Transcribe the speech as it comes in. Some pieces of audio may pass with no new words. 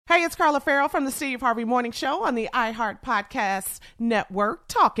Hey, it's Carla Farrell from the Steve Harvey Morning Show on the iHeart Podcast Network,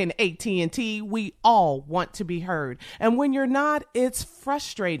 talking AT&T. We all want to be heard. And when you're not, it's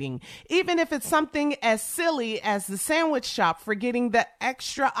frustrating. Even if it's something as silly as the sandwich shop forgetting the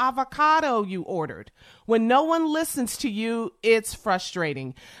extra avocado you ordered. When no one listens to you, it's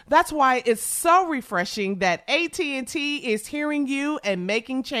frustrating. That's why it's so refreshing that AT&T is hearing you and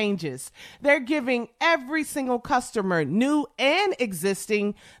making changes. They're giving every single customer, new and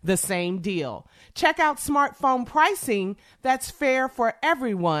existing, the same deal. Check out smartphone pricing that's fair for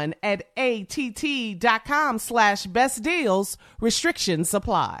everyone at att.com/best deals. Restrictions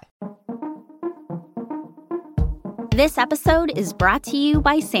apply. This episode is brought to you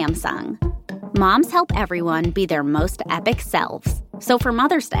by Samsung. Moms help everyone be their most epic selves. So for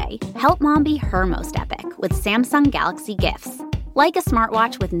Mother's Day, help mom be her most epic with Samsung Galaxy gifts. Like a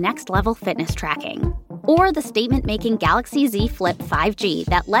smartwatch with next-level fitness tracking. Or the statement-making Galaxy Z Flip 5G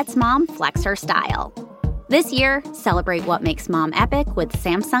that lets mom flex her style. This year, celebrate what makes mom epic with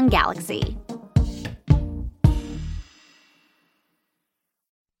Samsung Galaxy.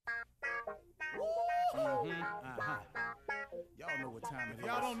 Y'all know what time it is.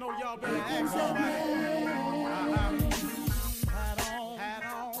 Y'all don't know, y'all better ask somebody. Hat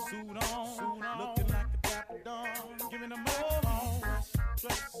on, suit on, looking like the Dapper Dawn, giving them all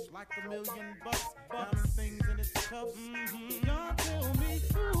dressed like $1 million, diamond things in its cuffs. Y'all tell me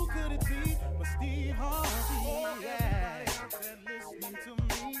who could it be but Steve Harvey? Yeah, listening to me.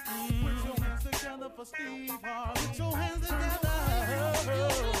 Put your hands together for Steve Harvey. Put your hands together.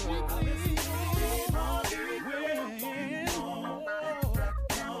 Steve Harvey.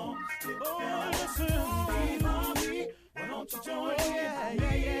 Steve Harvey, why don't you join in?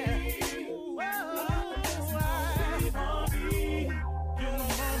 Steve Harvey, get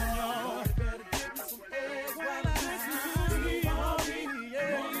on, y'all. Better give me some eggs while I listen. Steve Harvey,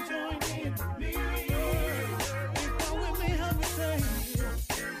 won't you join in with me? Come with me, help me say,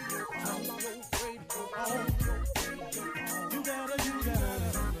 on your radio, you gotta turn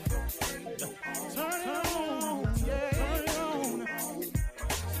on, yeah.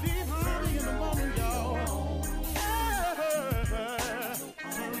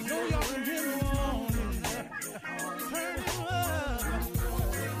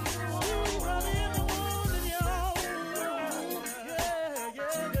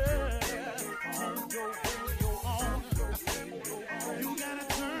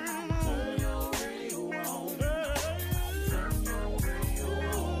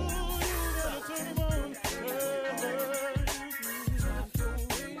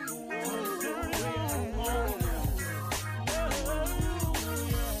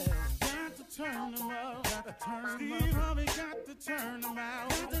 Steve Harvey got to turn them out.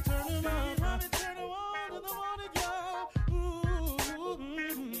 Got to turn them out. Steve Harvey turn them on in the morning, y'all.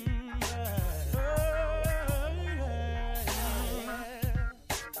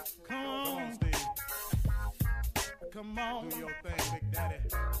 Come on, Steve. Come on. Do your thing, Big Daddy.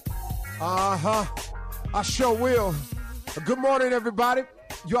 I sure will. Good morning, everybody.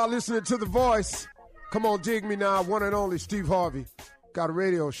 You are listening to The Voice. Come on, dig me now. One and only Steve Harvey. Got a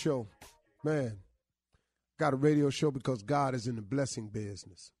radio show. Man. Got a radio show because God is in the blessing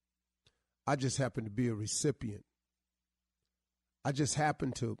business. I just happen to be a recipient. I just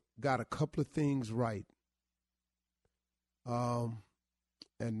happen to got a couple of things right. And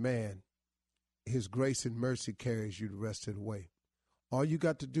man, his grace and mercy carries you the rest of the way. All you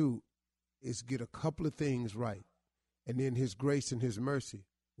got to do is get a couple of things right. And then his grace and his mercy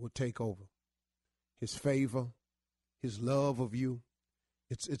will take over. His favor, his love of you.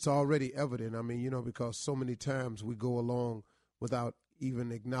 It's already evident. I mean, because so many times we go along without even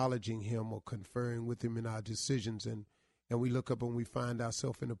acknowledging him or conferring with him in our decisions, and we look up and we find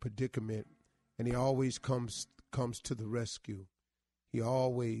ourselves in a predicament, and he always comes to the rescue. He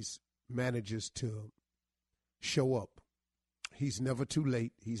always manages to show up. He's never too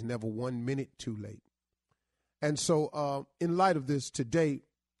late. He's never 1 minute too late. And so in light of this, today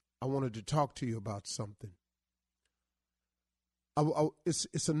I wanted to talk to you about something.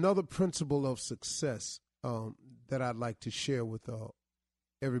 It's another principle of success that I'd like to share with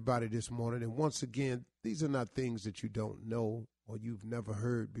everybody this morning. And once again, these are not things that you don't know or you've never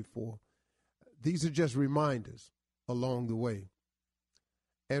heard before. These are just reminders along the way.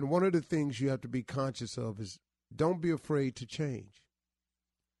 And one of the things you have to be conscious of is don't be afraid to change.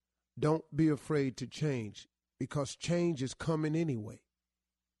 Don't be afraid to change because change is coming anyway.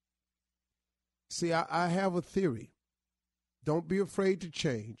 See, I have a theory. Don't be afraid to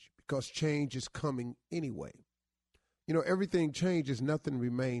change because change is coming anyway. Everything changes, nothing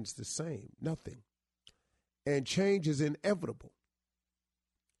remains the same, nothing. And change is inevitable.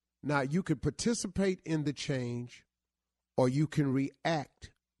 Now, you can participate in the change or you can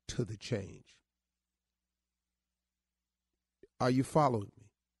react to the change. Are you following me?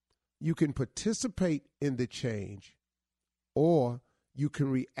 You can participate in the change or you can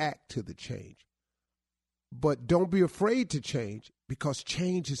react to the change. But don't be afraid to change because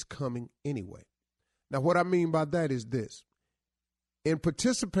change is coming anyway. Now, what I mean by that is this. In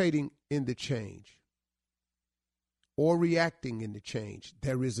participating in the change or reacting in the change,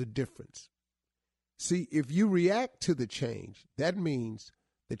 there is a difference. See, if you react to the change, that means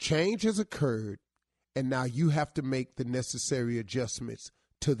the change has occurred and now you have to make the necessary adjustments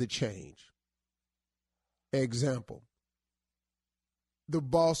to the change. Example, the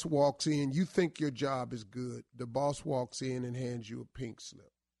boss walks in, you think your job is good. The boss walks in and hands you a pink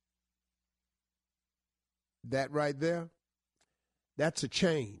slip. That right there, that's a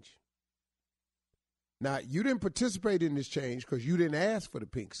change. Now, you didn't participate in this change because you didn't ask for the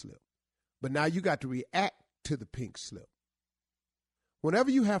pink slip. But now you got to react to the pink slip. Whenever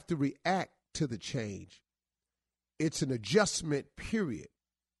you have to react to the change, it's an adjustment period.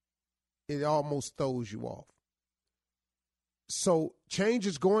 It almost throws you off. So change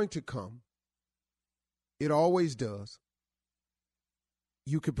is going to come. It always does.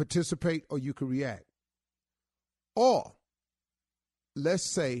 You can participate or you can react. Or let's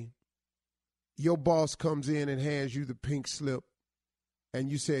say your boss comes in and hands you the pink slip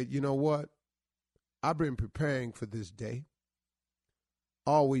and you said, you know what? I've been preparing for this day.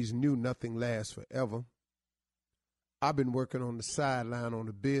 Always knew nothing lasts forever. I've been working on the sideline on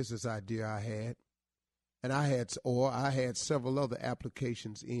the business idea I had. And I had several other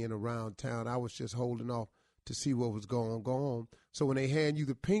applications in around town. I was just holding off to see what was going on. So when they hand you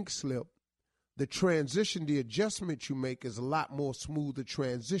the pink slip, the transition, the adjustment you make is a lot more smoother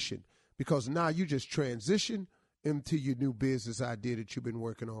transition because now you just transition into your new business idea that you've been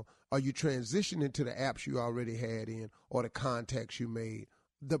working on, or you transition into the apps you already had in or the contacts you made,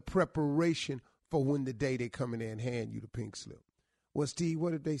 the preparation for when the day they come in there and hand you the pink slip. Well, Steve,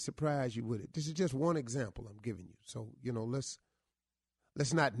 what did they surprise you with it? This is just one example I'm giving you. So, let's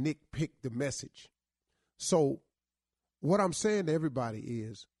not nitpick the message. So what I'm saying to everybody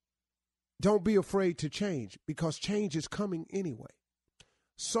is don't be afraid to change because change is coming anyway.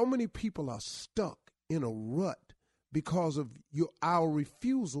 So many people are stuck in a rut because of our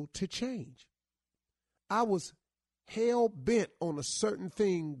refusal to change. I was hell bent on a certain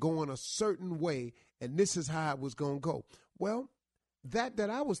thing going a certain way, and this is how it was going to go. Well, that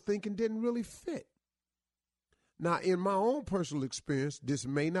I was thinking didn't really fit. Now, in my own personal experience, this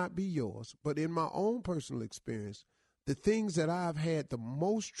may not be yours, but in my own personal experience, the things that I've had the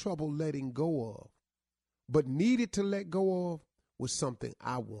most trouble letting go of, but needed to let go of, was something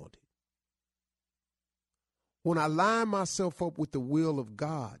I wanted. When I lined myself up with the will of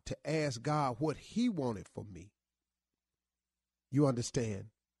God to ask God what he wanted for me, you understand,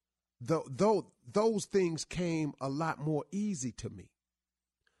 those things came a lot more easy to me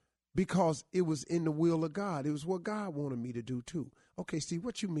because it was in the will of God. It was what God wanted me to do too. Okay, Steve,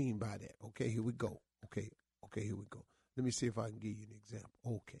 what you mean by that? Okay, here we go. Okay, here we go. Let me see if I can give you an example.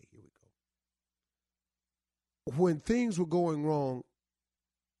 Okay, here we go. When things were going wrong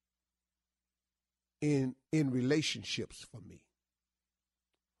in relationships for me,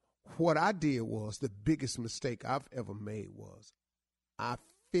 what I did was the biggest mistake I've ever made was I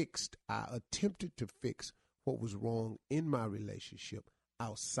attempted to fix what was wrong in my relationship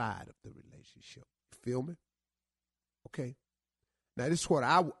outside of the relationship. You feel me? Okay. Now this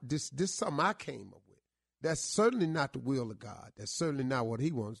is something I came up with. That's certainly not the will of God. That's certainly not what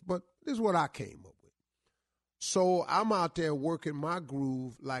he wants, but this is what I came up with. So I'm out there working my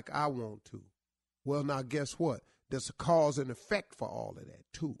groove like I want to. Well, now guess what? There's a cause and effect for all of that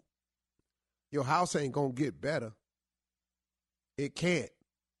too. Your house ain't going to get better. It can't.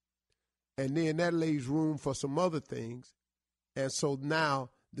 And then that leaves room for some other things. And so now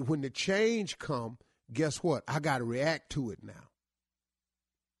when the change come, guess what? I got to react to it now.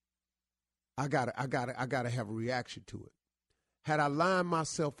 I got to have a reaction to it. Had I lined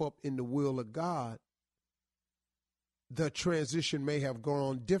myself up in the will of God, the transition may have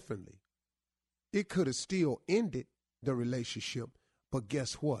gone differently. It could have still ended the relationship, but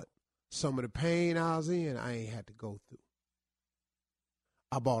guess what? Some of the pain I was in, I ain't had to go through.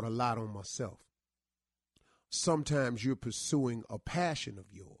 I bought a lot on myself. Sometimes you're pursuing a passion of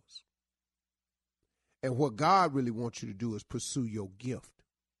yours. And what God really wants you to do is pursue your gift.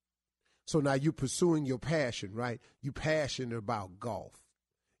 So now you're pursuing your passion, right? You're passionate about golf.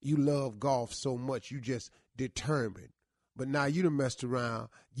 You love golf so much, you just determined. But now you done messed around.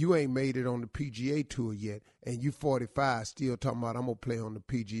 You ain't made it on the PGA Tour yet, and you 45 still talking about I'm going to play on the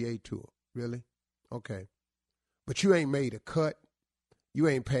PGA Tour. Really? Okay. But you ain't made a cut. You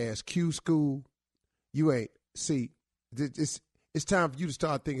ain't passed Q school. You ain't. See, it's time for you to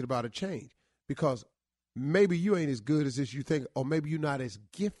start thinking about a change, because maybe you ain't as good as this you think, or maybe you're not as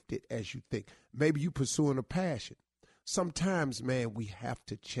gifted as you think. Maybe you pursuing a passion. Sometimes, man, we have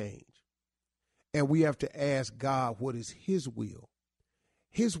to change. And we have to ask God what is his will.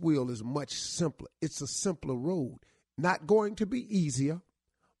 His will is much simpler. It's a simpler road. Not going to be easier,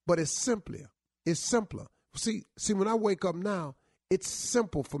 but it's simpler. It's simpler. See, when I wake up now, it's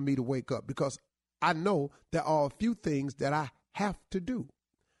simple for me to wake up because I know there are a few things that I have to do.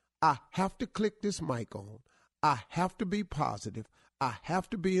 I have to click this mic on. I have to be positive. I have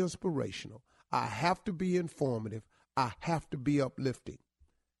to be inspirational. I have to be informative. I have to be uplifting.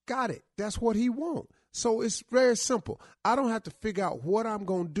 Got it. That's what he wants. So it's very simple. I don't have to figure out what I'm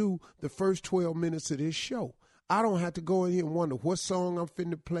going to do the first 12 minutes of this show. I don't have to go in here and wonder what song I'm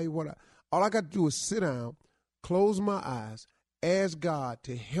finna play. All I got to do is sit down, close my eyes, ask God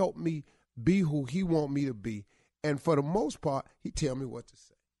to help me be who he want me to be. And for the most part, he tell me what to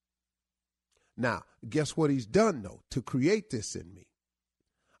say. Now, guess what he's done, though, to create this in me?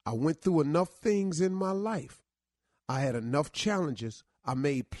 I went through enough things in my life. I had enough challenges. I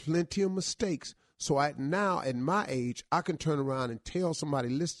made plenty of mistakes. So now at my age, I can turn around and tell somebody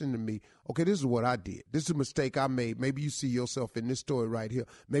listening to me, okay, this is what I did. This is a mistake I made. Maybe you see yourself in this story right here.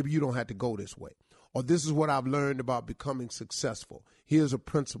 Maybe you don't have to go this way. Or this is what I've learned about becoming successful. Here's a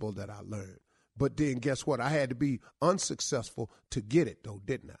principle that I learned. But then guess what? I had to be unsuccessful to get it, though,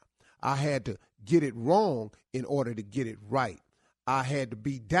 didn't I? I had to get it wrong in order to get it right. I had to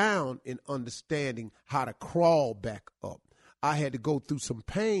be down in understanding how to crawl back up. I had to go through some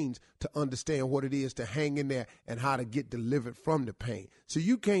pains to understand what it is to hang in there and how to get delivered from the pain. So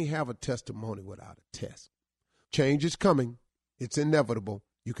you can't have a testimony without a test. Change is coming. It's inevitable.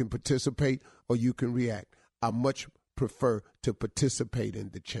 You can participate or you can react. I much prefer to participate in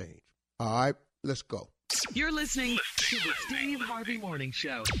the change. All right, let's go. You're listening to the Steve Harvey Morning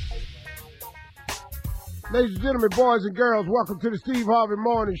Show. Ladies and gentlemen, boys and girls, welcome to the Steve Harvey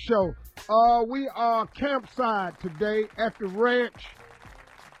Morning Show. We are campsite today at the ranch.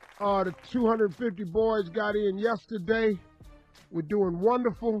 The 250 boys got in yesterday. We're doing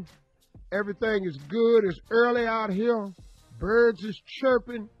wonderful. Everything is good. It's early out here. Birds is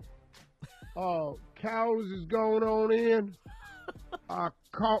chirping. Cows is going on in. I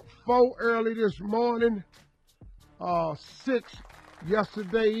caught 4 early this morning. 6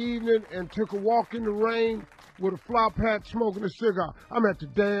 yesterday evening, and took a walk in the rain with a flop hat smoking a cigar. I'm at the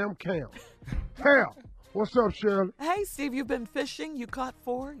damn camp. Hell, what's up, Shirley? Hey, Steve, you've been fishing? You caught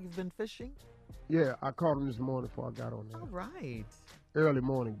 4? You've been fishing? Yeah, I caught them this morning before I got on there. All right. Early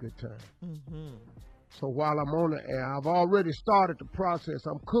morning, good time. Mm-hmm. So while I'm on the air, I've already started the process.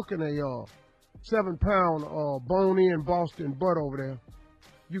 I'm cooking a 7-pound bone-in Boston butt over there.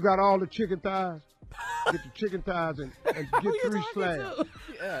 You got all the chicken thighs? Get the chicken thighs and get 3 slabs.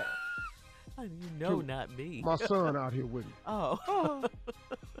 Yeah. Not me. My son out here with me. Oh.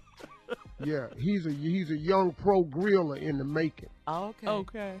 Yeah, he's a young pro griller in the making. Okay.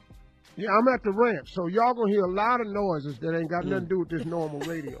 Okay. Yeah, I'm at the ranch, so y'all gonna hear a lot of noises that ain't got nothing to do with this normal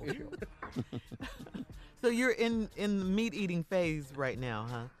radio show. So you're in the meat eating phase right now,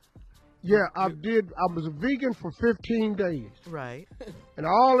 huh? Yeah, I was a vegan for 15 days. Right. And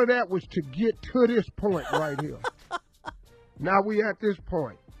all of that was to get to this point right here. Now we at this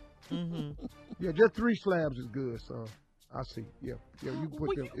point. Mm-hmm. Yeah, just 3 slabs is good, son. I see. Yeah, you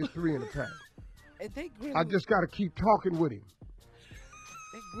put them. It's 3 in the pack. I just got to keep talking with him.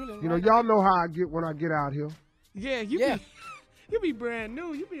 You know, y'all know how I get when I get out here. Yeah, you be brand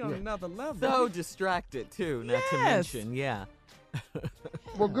new. You be on another level. So distracted, too, not to mention. Yeah.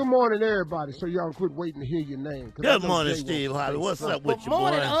 Well, good morning, everybody, so y'all quit waiting to hear your name. Good morning, Steve Harvey. What's up with you,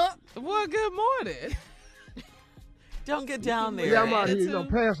 boy? Well, good morning. Don't get down there. Yeah, I'm out here,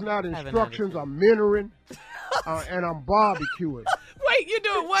 passing out instructions. I'm mentoring, and I'm barbecuing. Wait, you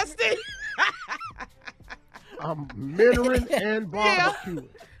doing what, Steve? I'm mentoring and barbecuing.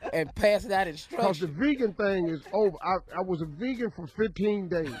 And passing out instructions. Because the vegan thing is over. I was a vegan for 15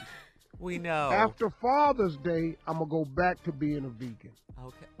 days. We know. After Father's Day, I'm going to go back to being a vegan.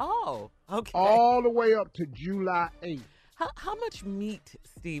 Okay. Oh, okay. All the way up to July 8th. How much meat,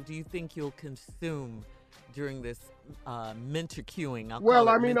 Steve, do you think you'll consume during this mentorcuing? Well,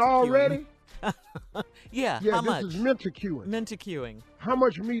 I mean, already? Yeah, how much? This is mentorcuing. Mentorcuing. How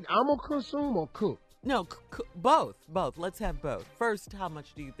much meat I'm going to consume or cook? No, both. Let's have both. First, how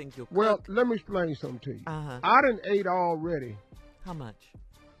much do you think you'll cook? Well, let me explain something to you. I done ate already. How much?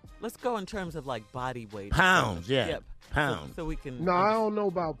 Let's go in terms of like body weight. Pounds, yeah. Yep. Pounds. So we can. No, I don't know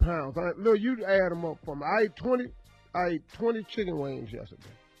about pounds. Look, you add them up for me. I ate 20 chicken wings yesterday.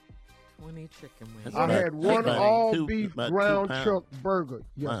 20 chicken wings. I had one all-beef ground chuck burger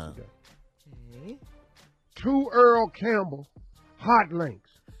yesterday. Okay. 2 Earl Campbell hot links.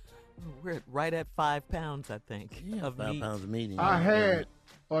 We're right at 5 pounds, I think, of 5 meat. pounds of meat. I had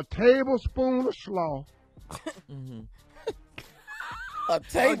a tablespoon of slaw. A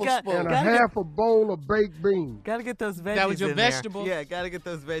tablespoon. And half a bowl of baked beans. Got to get those veggies. That was your in vegetables? There. Yeah, got to get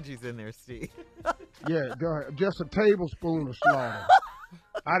those veggies in there, Steve. Yeah, just a tablespoon of slaw.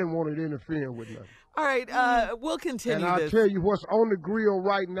 I didn't want it interfering with nothing. All right, we'll continue and I'll this. tell you what's on the grill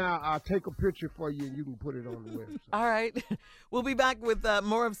right now. I'll take a picture for you, and you can put it on the website. All right. We'll be back with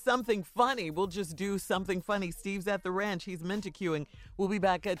more of Something Funny. We'll just do Something Funny. Steve's at the ranch. He's Minticuing. We'll be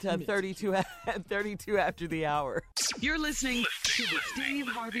back at 32 after the hour. You're listening to the Steve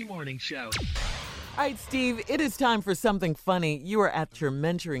Harvey Morning Show. All right, Steve, it is time for Something Funny. You are at your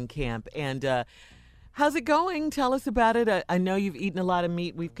mentoring camp, and how's it going? Tell us about it. I know you've eaten a lot of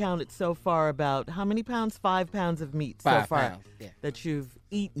meat. We've counted so far about how many pounds? 5 pounds of meat so far that you've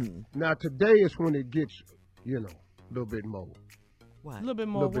eaten. Now, today is when it gets, a little bit more. What? A little bit A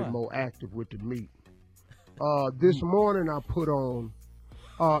more little bit more active with the meat. This morning I put on,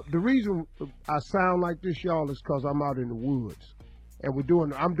 the reason I sound like this, y'all, is because I'm out in the woods.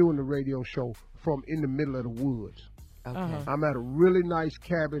 And I'm doing the radio show from in the middle of the woods. Okay. I'm at a really nice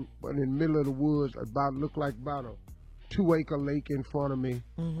cabin in the middle of the woods. Look like about a 2-acre lake in front of me.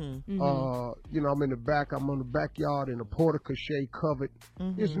 Mm-hmm. I'm in the back. I'm on the backyard in a porte-cochere covered.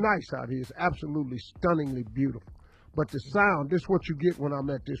 It's nice out here. It's absolutely stunningly beautiful. But the sound, this is what you get when I'm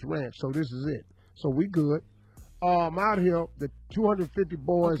at this ranch. So this is it. So we good. I'm out here. The 250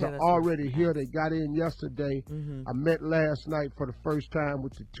 boys are already here. They got in yesterday. I met last night for the first time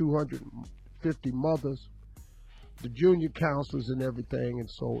with the 250 mothers, the junior counselors and everything, and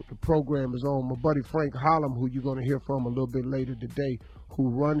so the program is on. My buddy Frank Holland, who you're going to hear from a little bit later today, who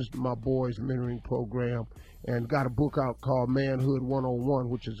runs my boys' mentoring program and got a book out called Manhood 101,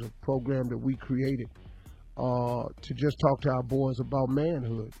 which is a program that we created to just talk to our boys about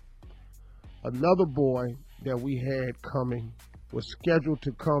manhood. Another boy that we had coming was scheduled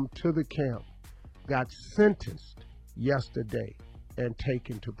to come to the camp, got sentenced yesterday and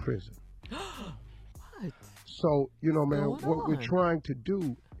taken to prison. What? So, man, what we're trying to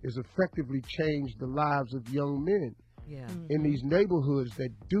do is effectively change the lives of young men in these neighborhoods that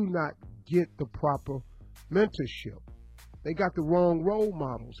do not get the proper mentorship. They got the wrong role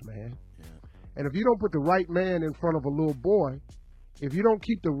models, man. Yeah. And if you don't put the right man in front of a little boy, if you don't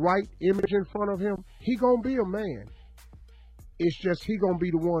keep the right image in front of him, he gonna be a man. It's just he gonna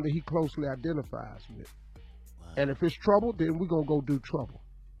be the one that he closely identifies with. Wow. And if it's trouble, then we're gonna go do trouble.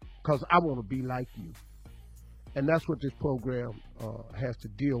 Because I want to be like you. And that's what this program has to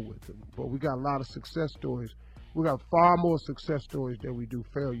deal with. But we got a lot of success stories. We got far more success stories than we do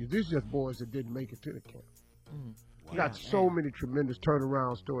failures. These are just boys that didn't make it to the camp. We got so many tremendous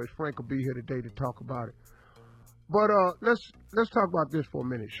turnaround stories. Frank will be here today to talk about it. But let's talk about this for a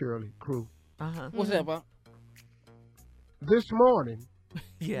minute, Shirley, crew. What's that about? This morning,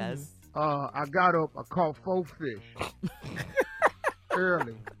 yes, I got up. I caught 4 fish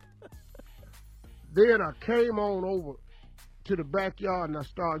early. Then I came on over to the backyard and I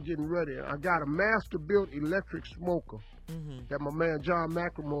started getting ready. I got a master-built electric smoker that my man John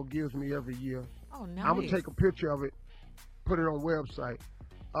McLemore gives me every year. Oh, nice. I'm going to take a picture of it, put it on the website.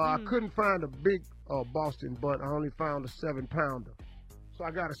 I couldn't find a big Boston butt. I only found a 7-pounder. So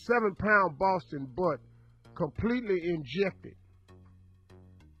I got a 7-pound Boston butt completely injected.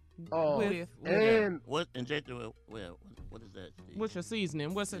 And what injected? Well, what is that, Steve? What's your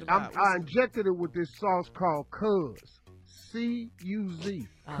seasoning? What's it about? I injected it with this sauce called Cuz. C-U-Z.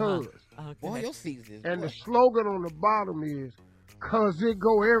 Cuz. Okay. Boy, your seasoning. And the slogan on the bottom is, "Cause it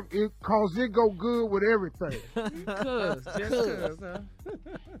go good with everything." Cuz.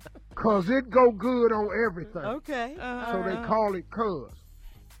 Cause it go good on everything. Okay. So they call it Cuz.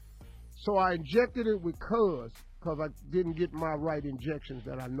 So I injected it with Cuz because I didn't get my right injections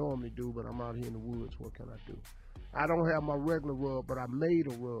that I normally do, but I'm out here in the woods. What can I do? I don't have my regular rub, but I made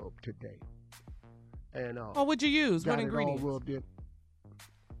a rub today. And what'd you use? What ingredients? All rubbed in.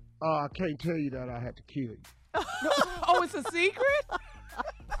 I can't tell you that. I had to kill you. Oh, it's a secret?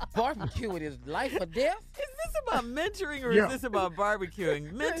 Barbecuing is life or death? Is this about mentoring or is this about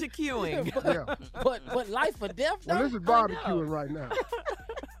barbecuing? Menticuing. Yeah. But life or death? Well, this is barbecuing right now.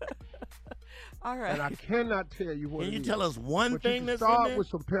 All right. And I cannot tell you what Can it you is. tell us one But thing you can that's in start there? with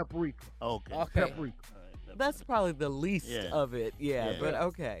some paprika. Okay. Paprika. That's probably the least of it. Yeah, but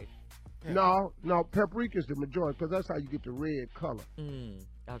okay. No, paprika is the majority because that's how you get the red color.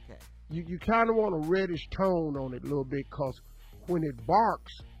 Okay. You kind of want a reddish tone on it a little bit because when it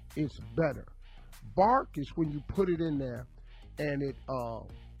barks, it's better. Bark is when you put it in there and it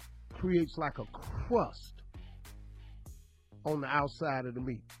creates like a crust on the outside of the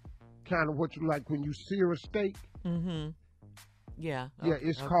meat. Kind of what you like when you sear a steak. Mm-hmm. Yeah. Yeah,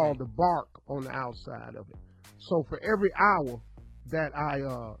 it's called the bark on the outside of it. So for every hour that I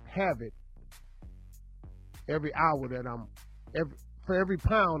have it, every hour that for every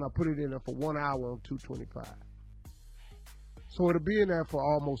pound I put it in there for 1 hour on 225. So it'll be in there for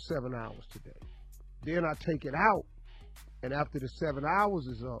almost 7 hours today. Then I take it out, and after the 7 hours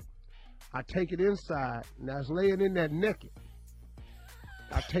is up, I take it inside, and I was laying in there naked.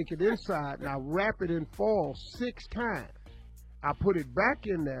 I take it inside, and I wrap it in foil 6 times. I put it back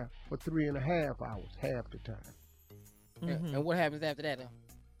in there for 3.5 hours, half the time. Mm-hmm. And what happens after that?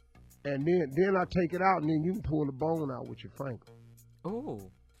 And then I take it out, and then you can pull the bone out with your finger. Ooh.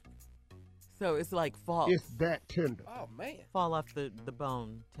 So it's like fall. It's that tender. Oh, man. Fall off the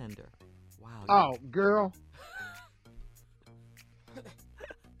bone tender. Wow. Oh, girl.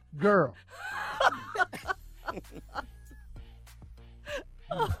 Girl.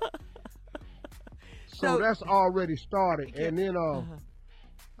 So that's already started. And then I'm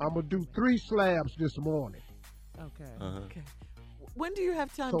going to do 3 slabs this morning. Okay. Okay. When do you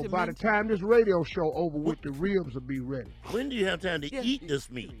have time So to by the time this radio show over with, the ribs will be ready. When do you have time to eat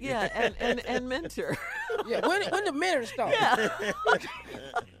this meat? Yeah, and mentor. Yeah, when the minute start? Yeah.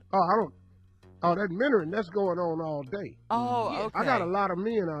 Oh, that mentoring, that's going on all day. Oh, okay. I got a lot of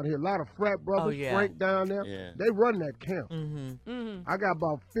men out here, a lot of frat brothers, Oh, yeah. Frank down there. Yeah. They run that camp. Mm-hmm. I got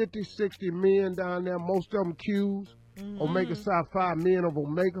about 50, 60 men down there, most of them Qs, Omega Psi Phi men of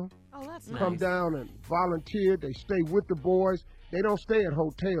Omega. Oh, that's Come nice. down and volunteer. They stay with the boys. They don't stay at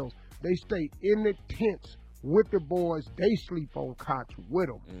hotels. They stay in the tents with the boys. They sleep on cots with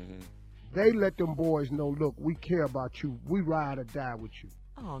them. They let them boys know, look, we care about you. We ride or die with you.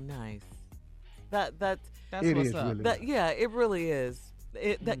 Oh, nice. That's It what's is up. really. that. Yeah, it really is.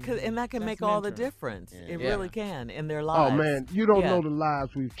 And that can That's make all the mentoring. difference. Yeah. It Yeah. really can in their lives. Oh, man, you don't Yeah. know the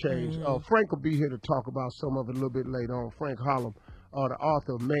lives we've changed. Frank will be here to talk about some of it a little bit later on. Frank Hollum, the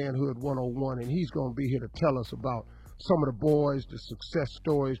author of Manhood 101, and he's going to be here to tell us about some of the boys, the success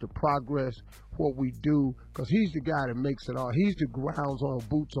stories, the progress, what we do, because he's the guy that makes it all. He's the grounds on,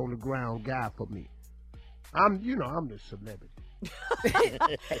 boots on the ground guy for me. I'm the celebrity.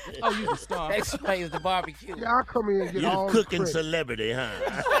 Oh, you the star. Explains the barbecue. Yeah, I come in and get You're all the the cooking credit. celebrity, huh?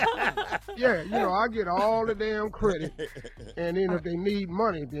 Yeah, I get all the damn credit. And then if they need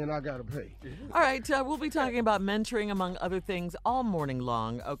money, then I got to pay. All right, we'll be talking about mentoring, among other things, all morning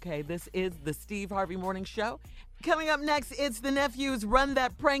long. Okay, this is the Steve Harvey Morning Show. Coming up next, it's the nephews Run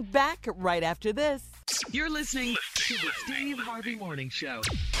That Prank Back right after this. You're listening to the Steve Harvey Morning Show.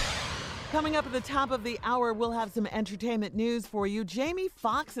 Coming up at the top of the hour, we'll have some entertainment news for you. Jamie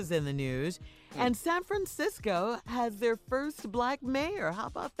Foxx is in the news, and San Francisco has their first black mayor. How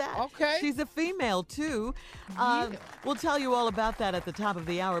about that? Okay. She's a female, too. We'll tell you all about that at the top of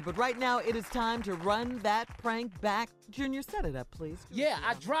the hour, but right now it is time to run that prank back. Junior, set it up, please. Yeah,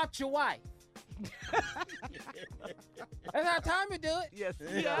 I dropped your wife. That's how Tommy do it. Yes,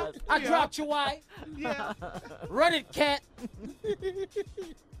 Yeah. I dropped your wife. Yeah. Run it, cat.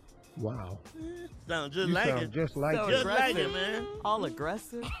 Wow. Sounds just You like sound it. just like So it. Just like it, man. All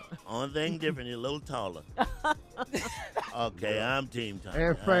aggressive. Only thing different, you're a little taller. Okay, I'm Team Tommy.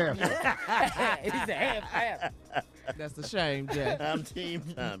 And fast. He's a half fast. That's a shame, Jay. I'm Team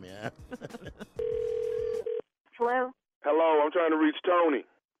Tommy. Huh? Hello, Hello, I'm trying to reach Tony.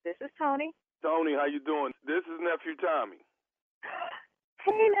 this is Tony. Tony, how you doing? This is nephew Tommy.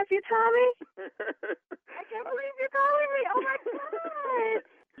 Hey, nephew Tommy. I can't believe you're calling me. Oh my God.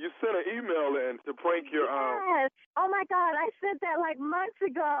 You sent an email in to prank your Yes. Oh my God, I sent that like months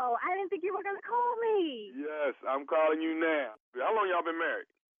ago. I didn't think you were gonna call me. Yes, I'm calling you now. How long y'all been married?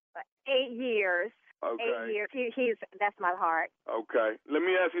 8 years. Okay. 8 years. That's my heart. Okay. Let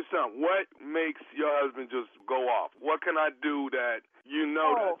me ask you something. What makes your husband just go off? What can I do that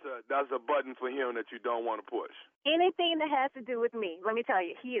that's a button for him that you don't want to push? Anything that has to do with me. Let me tell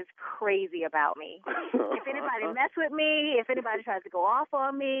you, he is crazy about me. If anybody mess with me, if anybody tries to go off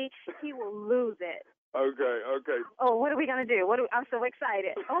on me, he will lose it. Okay. Oh, what are we gonna do? I'm so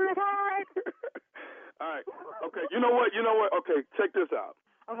excited. Oh my God. All right. Okay. You know what? Okay, check this out.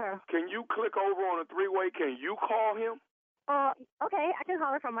 Okay. Can you click over on a 3-way? Can you call him? Okay, I can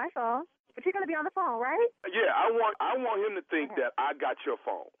call her from my phone. But you're gonna be on the phone, right? Yeah, I want him to think that I got your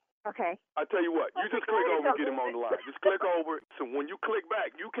phone. Okay. I tell you what, you just click over and get him on the line. Just click over. So when you click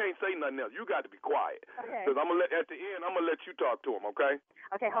back, you can't say nothing else. You got to be quiet. Okay. Because at the end, I'm gonna let you talk to him. Okay?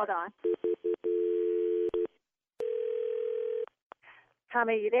 Okay, hold on.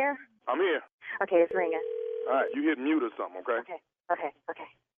 Tommy, you there? I'm here. Okay, it's ringing. All right, you hit mute or something. Okay? Okay.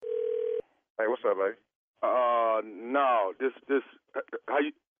 Hey, what's up, baby? No, this how you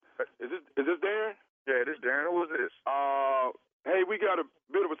is this Darren? Yeah, this Darren. Who is this? Hey, we got a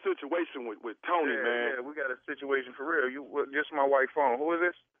bit of a situation with Tony, man. Yeah, we got a situation for real. This is my wife's phone. Who is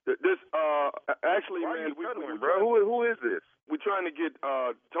this? Actually, Why man, are you cuddling, bro? Who is this? We're trying to get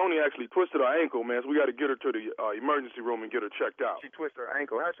Tony actually twisted her ankle, man. So we got to get her to the emergency room and get her checked out. She twisted her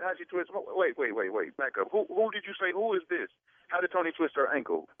ankle. How'd she twist? Wait. Back up. Who did you say? Who is this? How did Tony twist her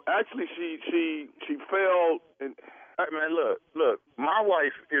ankle? Actually, she fell. And hey, man, look. My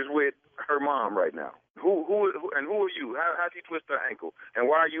wife is with her mom right now. Who are you? How'd she twist her ankle? And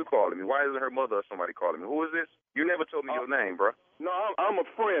why are you calling me? Why isn't her mother or somebody calling me? Who is this? You never told me your name, bro. No, I'm a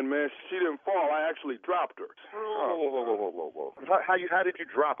friend, man. She didn't fall. I actually dropped her. Whoa. How did you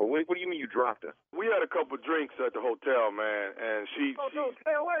drop her? What do you mean you dropped her? We had a couple drinks at the hotel, man, and she... Hotel?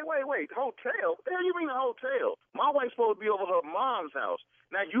 Wait. Hotel? What the hell you mean a hotel? My wife's supposed to be over her mom's house.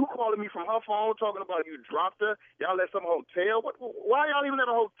 Now you calling me from her phone talking about you dropped her? Y'all at some hotel? Why y'all even at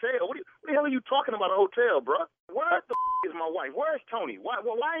a hotel? What the hell are you talking about a hotel, bro? Where the is my wife? Where's Tony? Why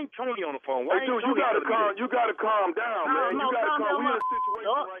ain't Tony on the phone? Why hey, dude, you gotta calm down, man. You gotta calm down. We in a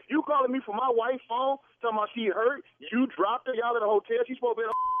situation right. You calling me from my wife's phone talking about she hurt? You dropped her? Y'all at a hotel? She's supposed to be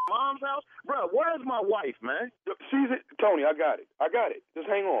at her mom's house? Bro, where's my wife, man? She's at Tony. I got it. Just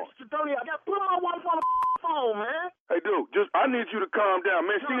hang on. Tony, I got put my wife on the phone, man. Hey, dude, I need you to calm down,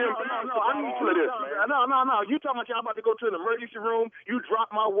 man. She embarrassed about all of this, man. No. You talking about y'all about to go to an emergency room? You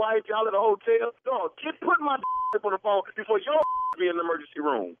dropped my wife? Y'all at a hotel? Dog, put my on the phone before your be in the emergency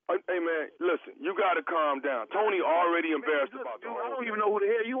room. Hey, man, listen, you got to calm down. Tony already embarrassed about the whole I don't even know who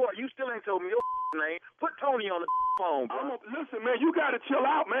the hell you are. You still ain't told me your name. Put Tony on the phone, bro. Listen, man, you got to chill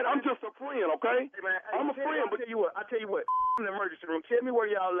out, man. I'm just a friend, okay? Hey, man, I'm a friend. I tell you what. In the emergency room. Tell me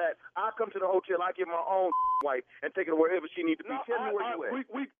where y'all at. I'll come to the hotel. I get my own wife and take her wherever she needs to be. Tell me where you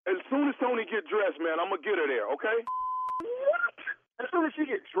at. As soon as Tony get dressed, man, I'm going to get her there, okay? What? As soon as she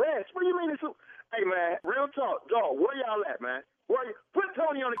get dressed? What do you mean? Hey, man, real talk. Dog, where y'all at, man? Put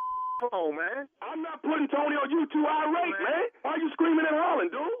Tony on the phone, man. I'm not putting Tony on. You too irate, man. Why are you screaming and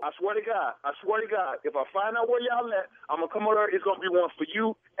hollering, dude? I swear to God. If I find out where y'all at, I'm going to come over there. It's going to be one for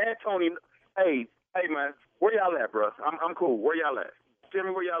you and Tony. Hey, man, where y'all at, bro? I'm cool. Where y'all at? Tell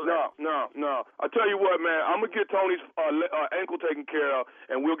me where y'all at. No. I tell you what, man. I'm gonna get Tony's ankle taken care of,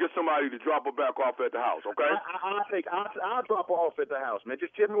 and we'll get somebody to drop her back off at the house. Okay? I'll drop her off at the house, man.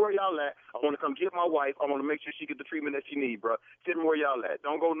 Just tell me where y'all at. I want to come get my wife. I want to make sure she get the treatment that she needs, bro. Tell me where y'all at.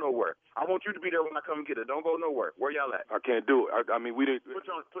 Don't go nowhere. I want you to be there when I come and get her. Don't go nowhere. Where y'all at? I can't do it. I mean, we didn't. Put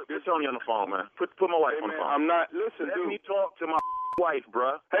Tony on the phone, man. Put my wife on the phone. I'm not. Listen, Let dude. me talk to my wife,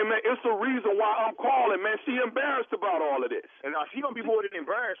 bruh. Hey, man, it's the reason why I'm calling, man. She embarrassed about all of this. And she gonna be more than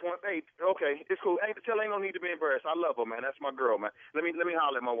embarrassed. Hey, okay, it's cool. Ain't no need to be embarrassed. I love her, man. That's my girl, man. Let me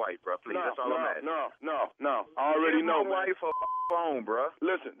holler at my wife, bruh. Please, that's all I'm asking. No. I already know, my wife her phone, bruh.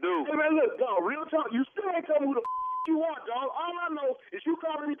 Listen, dude. Hey, man, look, dog. Real talk. You still ain't telling me who the you are, dog. All I know is you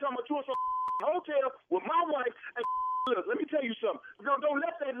calling me talking about you in some hotel with my wife. And look, let me tell you something. Don't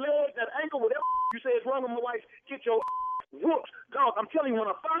let that leg, that ankle, whatever you say is wrong with my wife, get your whoops. Dog, I'm telling you,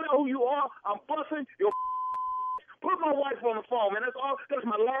 when I find out who you are, I'm busting your Put my wife on the phone, man. That's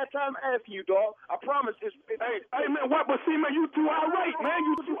my last time asking you, dog. I promise. Hey, man, what? But see, man, you too irate, man.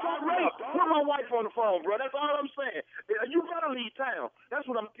 You too irate. Put my wife on the phone, bro. That's all I'm saying. You gotta leave town. That's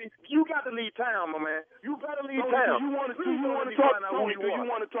what you got to leave town, my man. You gotta leave town. Do you want to talk, Tony? Do you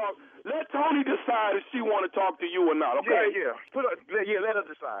want to talk? Let Tony decide if she want to talk to you or not. Okay? Yeah. Let her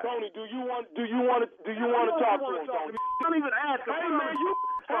decide. Tony, do you want to talk to him, Tony? Don't even ask her. Hey, man, you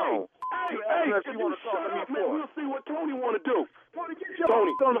shut up, man. We'll see what Tony want to do. Tony, get your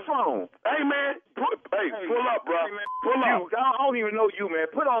on the phone. Hey, man. Pull up, bro. Pull up. I don't even know you, man.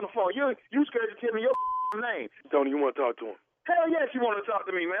 Put on the phone. You scared to tell me your name. Tony, you want to talk to him? Hell yes, you want to talk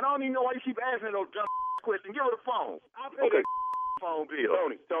to me, man. I don't even know why you keep asking those dumb questions. Give her the phone. I'll pay the phone bill.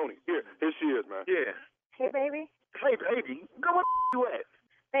 Tony. Here she is, man. Yeah. Hey, baby. Hey, baby. Go where you at?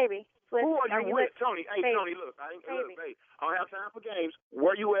 Baby. Listen, who are you with? Tony, hey, baby. Tony, look, I don't have time for games.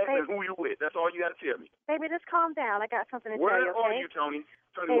 Where you at and who you with? That's all you got to tell me. Baby, just calm down. I got something to tell you, okay? Where are you, Tony?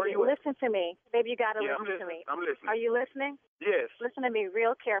 Baby, where you at? Listen to me. Baby, you got to listen to me. I'm listening. Are you listening? Yes. Listen to me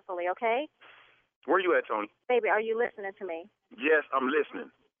real carefully, okay? Where you at, Tony? Baby, are you listening to me? Yes, I'm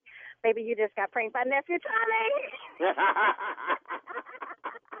listening. Baby, you just got pranked by nephew Charlie.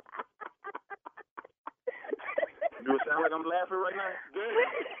 Do it sound like I'm laughing right now?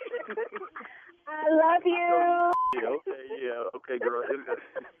 I love you. Yeah, okay, girl.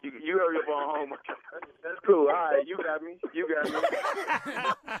 You hurry up on home. That's cool. All right, you got me.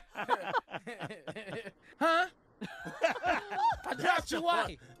 Huh? I dropped your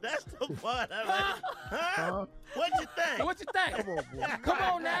wife. That's the part I like. Huh? What'd you think? What you think? Come on, boy. Come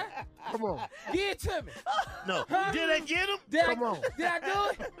on now. Come on. Give it to me. No. Huh? Did I get him? Come on. Did I do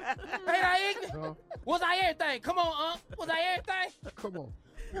it? Ain't I ignorant? Huh? Was I everything? Come on, Was I everything? Come on.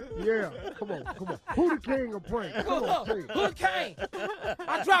 Yeah, come on. Who the king of pranks? Come on, say it. Who the king?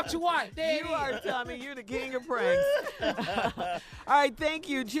 I dropped your wife. There You it are, is. Tommy. You're the king of pranks. All right, thank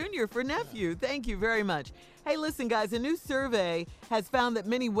you, Junior, for nephew. Thank you very much. Hey, listen, guys, a new survey has found that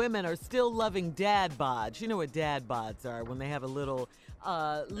many women are still loving dad bods. You know what dad bods are, when they have a little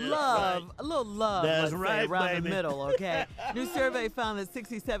love, right. a little love, That's let's right, say, around baby. the middle, okay? New survey found that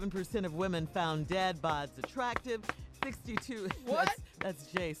 67% of women found dad bods attractive. 62. What? That's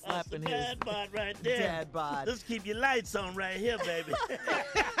Jay That's the slapping his dad bod right there. dad bod. Let's keep your lights on right here, baby.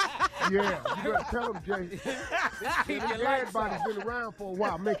 Yeah, you better tell him, Jay. Keep your lights Everybody's on. been around for a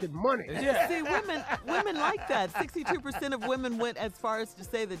while making money. Yeah. See, women like that. 62% of women went as far as to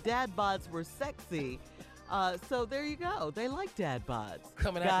say that dad bods were sexy. So there you go. They like dad bods.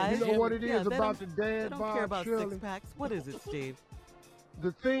 Coming out Guys, the You know what it yeah, is they about don't- the They dad don't bod, care about Shirley? six packs. What is it, Steve?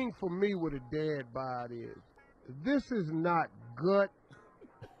 The thing for me with a dad bod is, this is not gut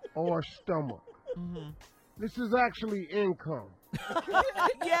or stomach. Mm-hmm. This is actually income.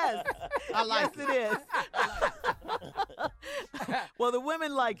 Yes, yes, it is. Well, the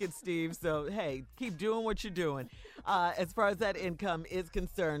women like it, Steve. So hey, keep doing what you're doing. As far as that income is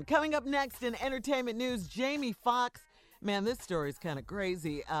concerned. Coming up next in entertainment news, Jamie Foxx. Man, this story is kind of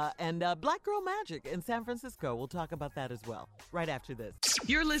crazy. And Black Girl Magic in San Francisco. We'll talk about that as well right after this.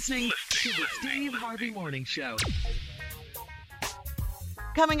 You're listening to the Steve Harvey Morning Show.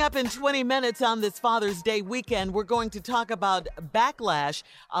 Coming up in 20 minutes on this Father's Day weekend, we're going to talk about backlash.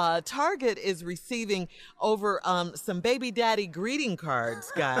 Target is receiving over some baby daddy greeting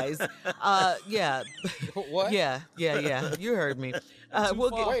cards, guys. Yeah. What? Yeah. You heard me.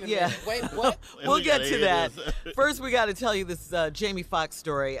 We'll far. Wait a yeah. minute. Wait, what? We'll We get gotta to hear that. this. First, we got to tell you this Jamie Foxx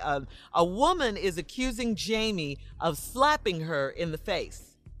story. A woman is accusing Jamie of slapping her in the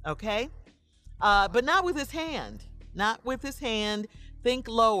face. Okay, but not with his hand. Not with his hand. Think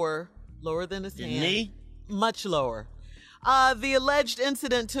lower than his Your hand. knee? Much lower. The alleged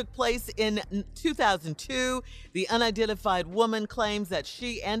incident took place in 2002. The unidentified woman claims that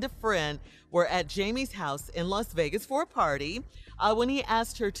she and a friend were at Jamie's house in Las Vegas for a party when he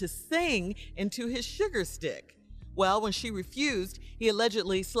asked her to sing into his sugar stick. Well, when she refused, he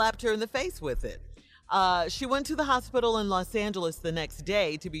allegedly slapped her in the face with it. She went to the hospital in Los Angeles the next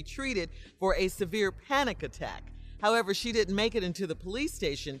day to be treated for a severe panic attack. However, she didn't make it into the police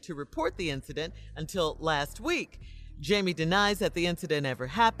station to report the incident until last week. Jamie denies that the incident ever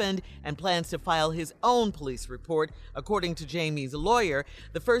happened and plans to file his own police report. According to Jamie's lawyer,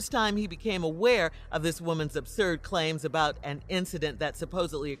 the first time he became aware of this woman's absurd claims about an incident that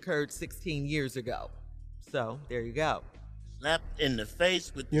supposedly occurred 16 years ago. So, there you go. Slapped in the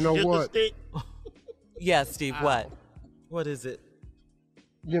face with the You know sugar what? stick? Yeah, Steve, what? What is it?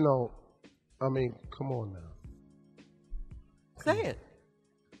 You know, I mean, come on now. Say it.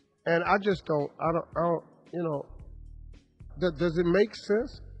 And I just don't, you know, does it make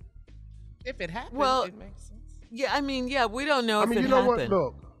sense? If it happened, Well, it makes sense. Yeah, I mean, yeah, we don't know I if mean, it you know happened. what?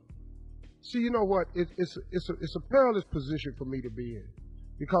 Look, see, you know what? It's a perilous position for me to be in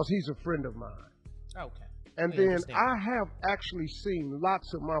because he's a friend of mine. Okay. And We then understand. I have actually seen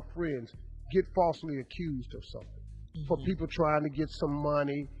lots of my friends get falsely accused of something for people trying to get some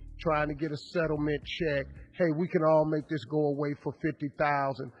money, trying to get a settlement check. Hey, we can all make this go away for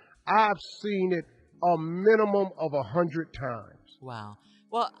 $50,000. I've seen it a minimum of 100 times. Wow.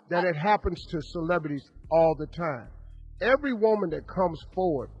 Well, That it happens to celebrities all the time. Every woman that comes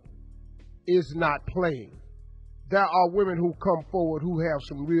forward is not playing. There are women who come forward who have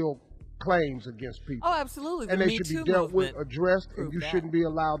some real claims against people. oh, absolutely. The And they Me should Too be dealt with, movement addressed, and proved you that. shouldn't be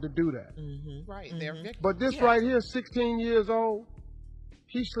allowed to do that. Right, they're victims. But this Yeah. right here, 16 years old,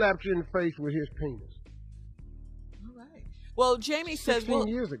 he slapped you in the face with his penis. All right. Well, Jamie says 16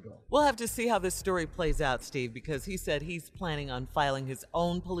 years ago. we'll have to see how this story plays out, Steve, because he said he's planning on filing his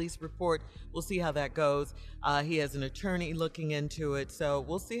own police report. We'll see how that goes. He has an attorney looking into it, so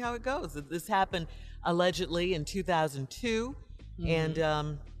we'll see how it goes. This happened allegedly in 2002,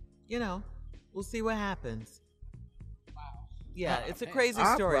 and, you know, we'll see what happens. Yeah, it's a crazy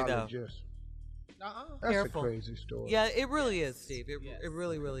I story, probably though. That's Careful. a crazy story. Yeah, it really is, Steve. It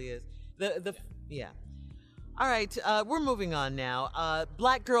really, really is. Yeah. All right, we're moving on now.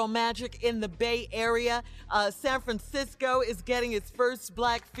 Black Girl Magic in the Bay Area. San Francisco is getting its first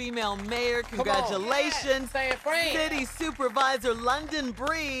black female mayor. Congratulations. City Supervisor London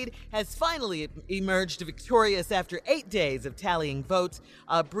Breed has finally emerged victorious after 8 days of tallying votes.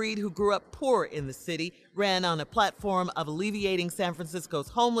 Breed, who grew up poor in the city, ran on a platform of alleviating San Francisco's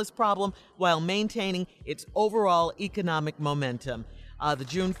homeless problem while maintaining its overall economic momentum. The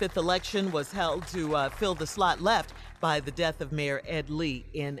June 5th election was held to fill the slot left by the death of Mayor Ed Lee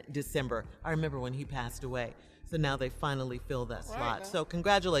in December. I remember when he passed away. So now they finally filled that slot. So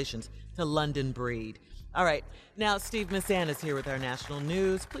congratulations to London Breed. All right. Now, Steve, Miss Ann is here with our national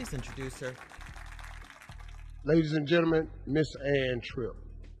news. Please introduce her. Ladies and gentlemen, Miss Ann Tripp.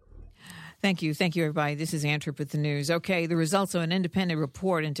 Thank you. Thank you, everybody. This is Ann Tripp with the news. Okay, the results of an independent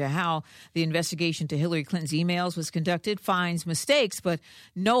report into how the investigation to Hillary Clinton's emails was conducted finds mistakes, but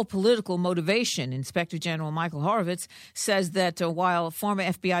no political motivation. Inspector General Michael Horowitz says that while former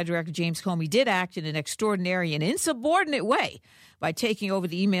FBI Director James Comey did act in an extraordinary and insubordinate way by taking over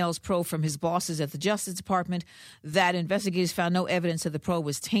the emails probe from his bosses at the Justice Department, that investigators found no evidence that the probe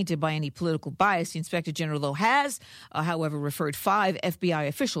was tainted by any political bias. The Inspector General, though, has, however, referred 5 FBI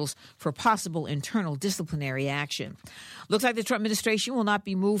officials for possible internal disciplinary action. Looks like the Trump administration will not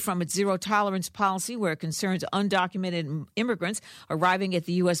be moved from its zero-tolerance policy, where it concerns undocumented immigrants arriving at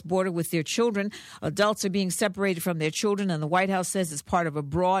the U.S. border with their children. Adults are being separated from their children, and the White House says it's part of a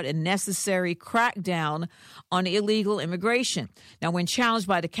broad and necessary crackdown on illegal immigration. Now, when challenged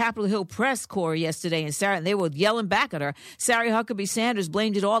by the Capitol Hill press corps yesterday in Sarah, and they were yelling back at her, Sarah Huckabee Sanders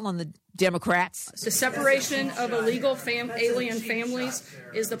blamed it all on the Democrats. The separation of illegal alien families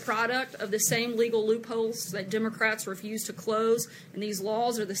is the product of the same legal loopholes that Democrats refuse to close, and these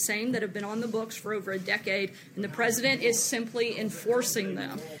laws are the same that have been on the books for over a decade, and the president is simply enforcing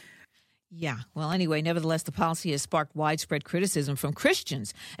them. Yeah. Well, anyway, nevertheless, the policy has sparked widespread criticism from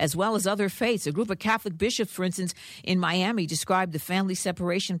Christians as well as other faiths. A group of Catholic bishops, for instance, in Miami, described the family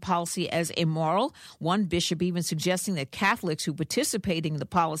separation policy as immoral. One bishop even suggesting that Catholics who participating in the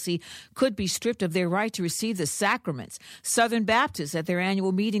policy could be stripped of their right to receive the sacraments. Southern Baptists at their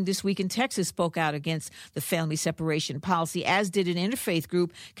annual meeting this week in Texas spoke out against the family separation policy, as did an interfaith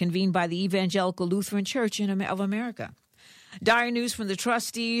group convened by the Evangelical Lutheran Church of America. Dire news from the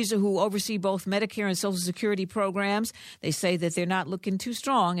trustees who oversee both Medicare and Social Security programs. They say that they're not looking too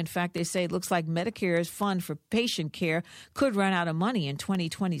strong. In fact, they say it looks like Medicare's fund for patient care could run out of money in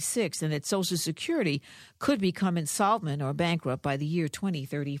 2026 and that Social Security could become insolvent or bankrupt by the year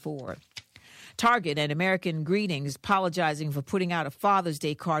 2034. Target and American Greetings apologizing for putting out a Father's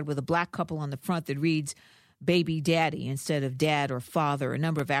Day card with a black couple on the front that reads baby daddy instead of dad or father. A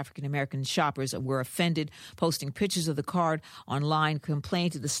number of African-American shoppers were offended, posting pictures of the card online,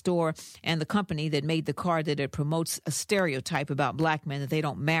 complained to the store and the company that made the card that it promotes a stereotype about black men, that they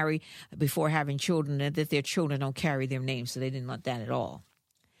don't marry before having children and that their children don't carry their names. So they didn't want that at all.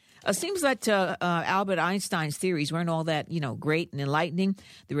 Seems like Albert Einstein's theories weren't all that, great and enlightening.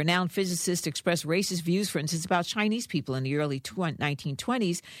 The renowned physicist expressed racist views, for instance, about Chinese people in the early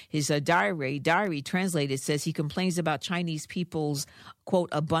 1920s. His diary translated says he complains about Chinese people's, quote,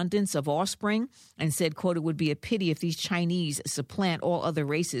 abundance of offspring, and said, quote, it would be a pity if these Chinese supplant all other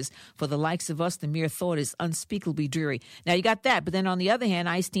races. For the likes of us, the mere thought is unspeakably dreary. Now, you got that. But then on the other hand,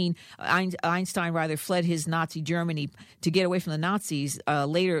 Einstein fled his Nazi Germany to get away from the Nazis,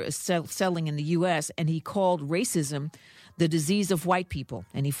 later settling in the U.S., and he called racism the disease of white people,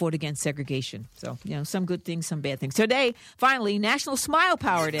 and he fought against segregation. So, some good things, some bad things. Today, finally, National Smile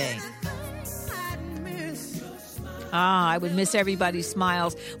Power Day. I would miss everybody's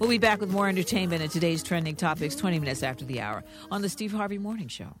smiles. We'll be back with more entertainment and today's trending topics 20 minutes after the hour on the Steve Harvey Morning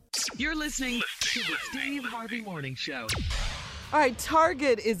Show. You're listening to the Steve Harvey Morning Show. All right,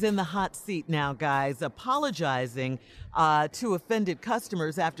 Target is in the hot seat now, guys, apologizing to offended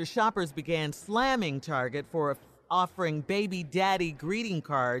customers after shoppers began slamming Target for offering baby daddy greeting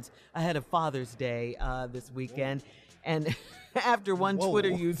cards ahead of Father's Day this weekend. And after one Twitter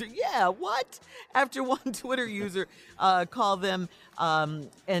user, called them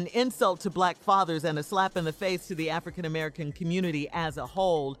an insult to black fathers and a slap in the face to the African-American community as a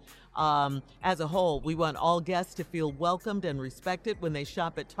whole. We want all guests to feel welcomed and respected when they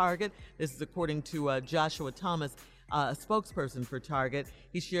shop at Target. This is according to Joshua Thomas, a spokesperson for Target.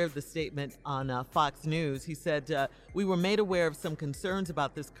 He shared the statement on Fox News. He said, we were made aware of some concerns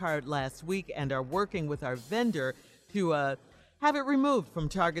about this card last week and are working with our vendor to have it removed from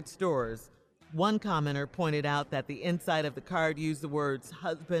Target stores. One commenter pointed out that the inside of the card used the words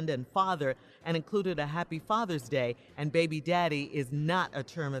husband and father and included a happy Father's Day, and baby daddy is not a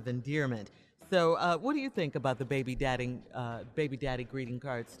term of endearment. So what do you think about the baby daddy greeting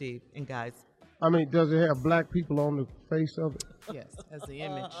card, Steve and guys? I mean, does it have black people on the face of it? Yes, as the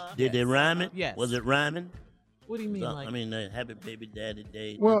image. Did they rhyme it? Yes. Was it rhyming? What do you mean? I mean, happy baby daddy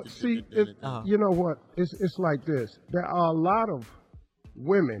day. Well, see, you know what? It's like this. There are a lot of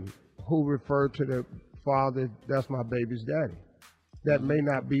women who refer to their father, that's my baby's daddy. That may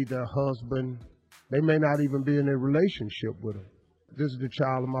not be their husband. They may not even be in a relationship with him. This is the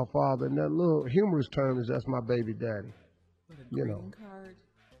child of my father. And that little humorous term is that's my baby daddy. You know. Card.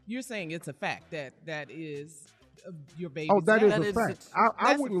 You're saying it's a fact that is your baby's Oh, that daddy. is a fact.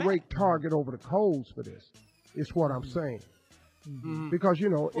 I wouldn't rate Target over the Kohl's for this. It's what I'm saying. Mm-hmm. Because, you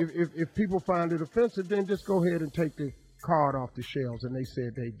know, if people find it offensive, then just go ahead and take the card off the shelves, and they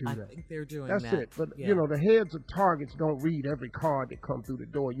said they do that. I think they're doing That's that. it. But, you know, the heads of Targets don't read every card that comes through the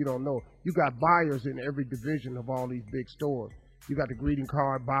door. You don't know. You got buyers in every division of all these big stores. You got the greeting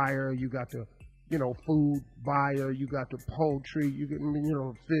card buyer. You got the, you know, food buyer. You got the poultry. You get, you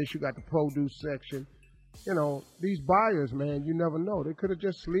know, fish. You got the produce section. You know, these buyers, man, you never know. They could have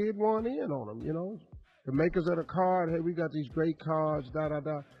just slid one in on them, you know. The makers of the card, hey, we got these great cards,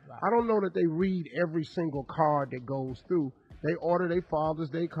 da-da-da. I don't know that they read every single card that goes through. They order their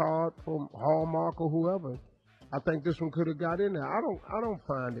Father's Day card from Hallmark or whoever. I think this one could have got in there. I don't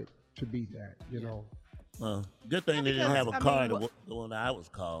find it to be that, you know. Well, good thing they didn't have a card, the one that I was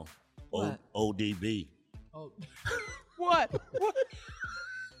called, ODB. Oh. What?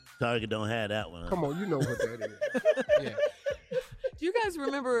 Target don't have that one. Huh? Come on, you know what that is. Yeah. Do you guys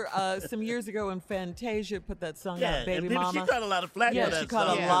remember some years ago when Fantasia put that song out, Baby Mama? She caught a lot of flack for that she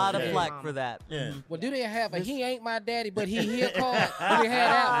caught a lot of flack for that. Yeah. Well, do they have a He Ain't My Daddy, but He Here card? Do they have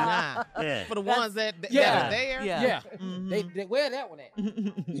that one? Nah. For the ones that are there? Yeah. Mm-hmm. They wear that one at. I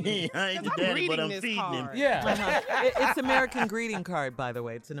ain't the daddy, but I'm feeding him. Yeah. It's American greeting card, by the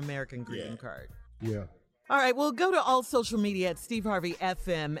way. It's an American greeting card. Yeah. All right, well, go to all social media at Steve Harvey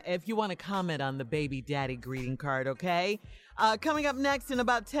FM if you want to comment on the baby daddy greeting card, okay? Coming up next in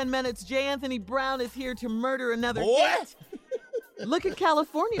about 10 minutes, J. Anthony Brown is here to murder another hit. Look at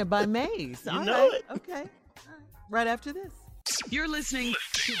California by Maze. You know it. Okay. All right. Right after this. You're listening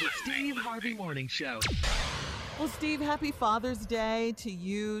to the Steve Harvey Morning Show. Well, Steve, happy Father's Day to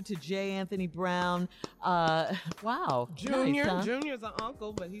you, to J. Anthony Brown. Wow. Junior. Nice, huh? Junior's an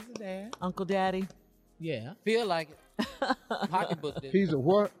uncle, but he's a dad. Uncle Daddy. Yeah. Feel like it. Pocketbook this. He's a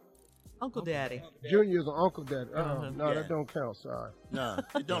what? Uncle Daddy. Junior's an Uncle Daddy. No, that don't count, sorry. No,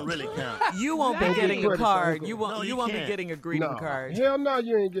 it don't really count. You won't be getting a card. You won't be getting a greeting card. Hell no,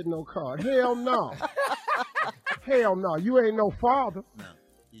 you ain't getting no card. Hell no. Hell no, you ain't no father. No,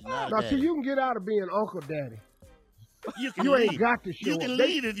 he's not Now, a see, daddy. you can get out of being Uncle Daddy. You ain't got to show You can up.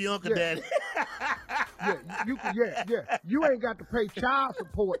 leave if you're Uncle Daddy. You ain't got to pay child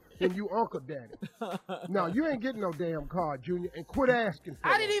support when you Uncle Daddy. No, you ain't getting no damn card, Junior, and quit asking for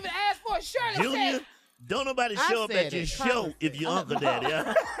I it. didn't even ask for a shirt. I Junior, said, don't nobody show up at your show if you're Uncle Daddy.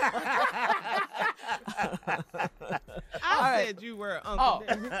 Huh? I said you were Uncle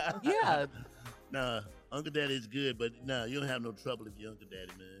Daddy. Yeah. Nah, Uncle Daddy is good, but nah, you don't have no trouble if you're Uncle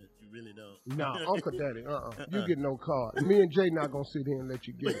Daddy, man. You really don't. No, Uncle Daddy, you get no card. Me and Jay not gonna sit here and let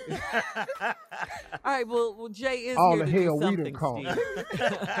you get it. All right, well, Jay is All here the to do hell we something, done called.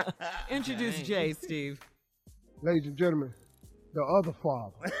 Steve. Introduce Jay, Steve. Ladies and gentlemen, the other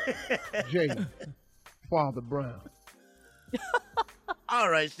father, Jay, Father Brown. All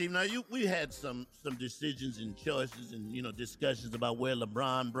right, Steve. Now we had some decisions and choices and discussions about where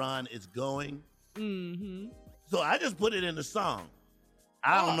LeBron is going. Mm-hmm. So I just put it in the song.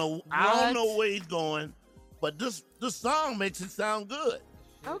 I don't know where he's going, but this song makes it sound good.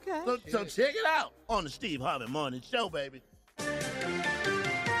 Okay. So check it out on the Steve Harvey Morning Show, baby. I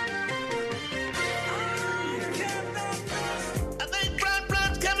think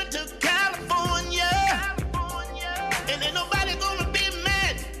Brown's coming to California. And ain't nobody gonna be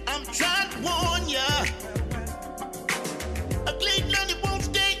mad. I'm trying to warn ya. Cleveland, you won't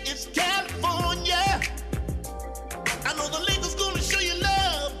stay. It's California. I know the legal's gonna show you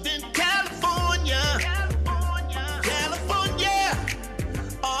love in California. California.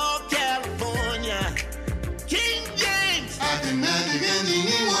 Oh, California. King James. Acting magic and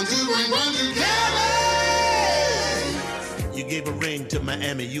he wants to bring one to Cali. You gave a ring to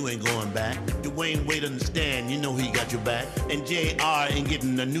Miami, you ain't going back. You Dwayne Wade understand, you know he got your back. And JR ain't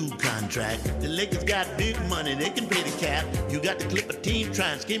getting a new contract. The Lakers got big money, they can pay the cap. You got the Clipper team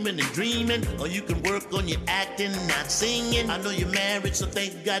trying, scheming and dreaming. Or you can work on your acting, not singing. I know you're married, so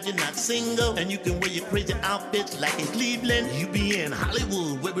thank God you're not single. And you can wear your crazy outfits like in Cleveland. You be in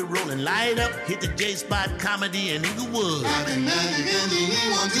Hollywood, where we rolling light up. Hit the J-Spot Comedy in Inglewood. I've been magic and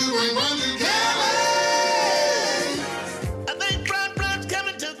you want to bring one to Cali. I think Brown's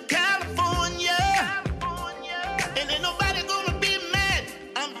coming to California. And ain't nobody gonna be mad.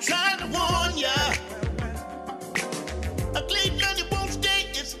 I'm trying to warn ya. A Cleveland, you won't stay,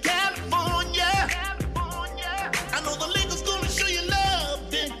 it's California. I know the Lakers gonna show you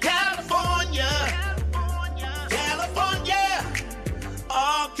love in California. California.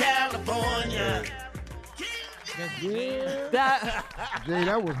 Oh, California. That Jay,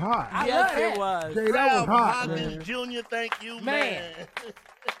 that was hot. yes, it was. Jay, that was hot, Hawkins man. Jr., thank you, Man. man.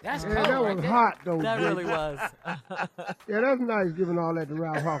 That's Yeah, cold that right was there. hot, though, That Jay. really was. Yeah, that's nice giving all that to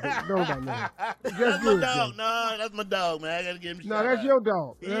Ralph Hawkins. Don't that, man? That's Just my good, dog. Jay. No, that's my dog, man. I gotta give him a No, shout that's out. your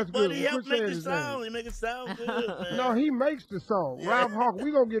dog. That's But good. he Quit helped make saying the his name. song. He make it sound good, man. No, he makes the song. Ralph Hawkins,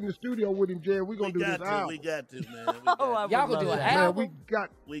 we gonna get in the studio with him, Jay. We gonna do this album. We got to, man. Oh, I would Y'all gonna love do an that. Man, album?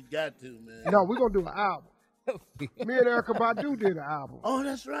 We got to, man. no, we gonna do an album. Me and Erykah Badu did an album Oh,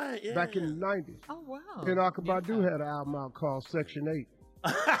 that's right. Yeah. back in the 90s. Oh, wow. And Erykah Badu had an album out called Section 8.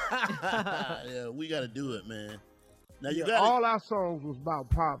 Yeah, we got to do it, man. Now you Yeah, got all our songs was about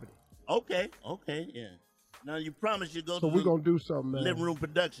poverty. Okay, yeah. Now you promised you go So to we gonna do something, man. Living Room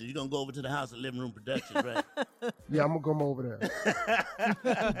Productions. You're gonna go over to the house at Living Room Productions, right? Yeah, I'm gonna come over there.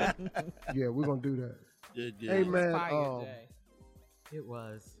 Yeah, we're gonna do that. Good. Hey, man. It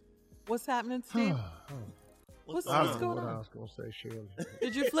was. What's happening, Steve? What's I going don't know what I on? was gonna say, Shirley.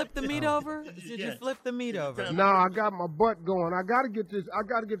 Did you flip the meat over? Did you flip the meat over? No, I got my butt going. I gotta get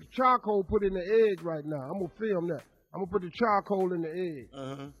the charcoal put in the egg right now. I'm gonna film that. I'm gonna put the charcoal in the egg.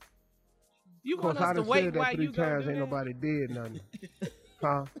 Uh-huh. You Of want course, I us to done wait said that while 3 you go times. do Ain't that? nobody did nothing.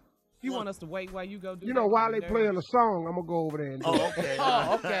 Huh? You want us to wait while you go do You that? know, while they There. playing a song, I'm gonna go over there and do Oh, it. okay.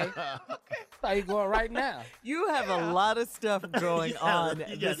 Oh, okay. Thought you going right now. You have a lot of stuff going on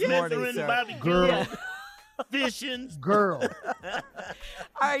You this got morning, Mithrin, sir. Bobby Girl. Jones, fishing. Girl. All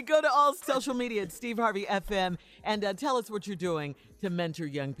right, go to all social media at Steve Harvey FM and tell us what you're doing to mentor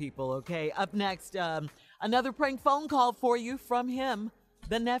young people, okay? Up next, another prank phone call for you from him,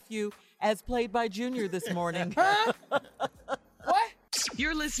 the nephew, as played by Junior this morning. What?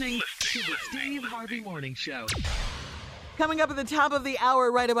 You're listening to the Steve Harvey Morning Show. Coming up at the top of the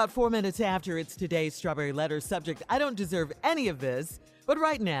hour, right about 4 minutes after, it's today's Strawberry Letter. Subject, I don't deserve any of this. But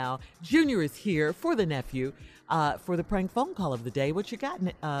right now, Junior is here for the nephew for the prank phone call of the day. What you got,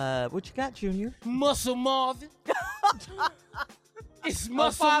 Junior? Muscle Marvin. It's On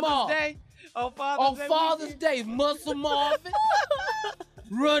Muscle Father's Marvin. Day? On On Father's Day. Father's Day, Muscle Marvin.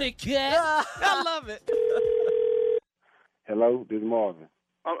 Run it, cat. I love it. Hello, this is Marvin.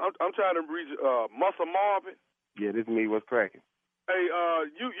 I'm trying to reach Muscle Marvin. Yeah, this is me. What's cracking? Hey,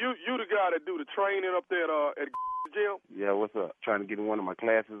 you the guy that do the training up there at gym? Yeah, what's up? Trying to get in one of my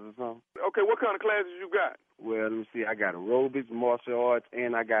classes or something? Okay, what kind of classes you got? Well, let me see. I got aerobics, martial arts,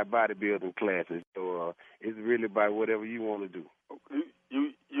 and I got bodybuilding classes. So it's really about whatever you want to do.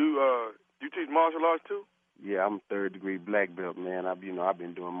 You teach martial arts too? Yeah, I'm 3rd degree black belt, man. I've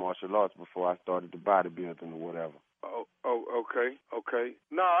been doing martial arts before I started the bodybuilding or whatever. Oh, okay.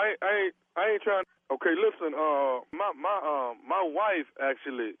 No, I ain't trying. Okay, listen. My wife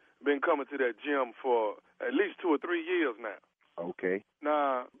actually been coming to that gym for at least 2 or 3 years now. Okay.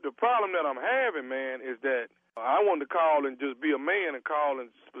 Now, the problem that I'm having, man, is that I wanted to call and just be a man and call and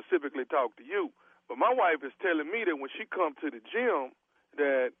specifically talk to you. But my wife is telling me that when she comes to the gym,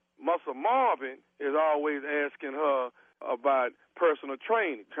 that Muscle Marvin is always asking her about personal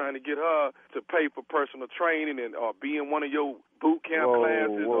training, trying to get her to pay for personal training and be in one of your boot camp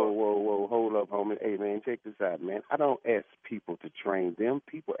classes. Whoa, hold up, homie. Hey, man, check this out, man. I don't ask people to train them.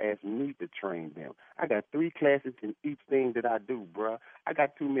 People ask me to train them. I got 3 classes in each thing that I do, bruh. I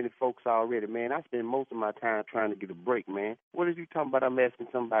got too many folks already, man. I spend most of my time trying to get a break, man. What are you talking about? I'm asking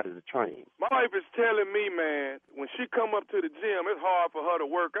somebody to train. My wife is telling me, man, when she come up to the gym, it's hard for her to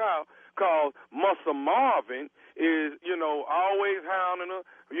work out because Muscle Marvin is, always hounding her,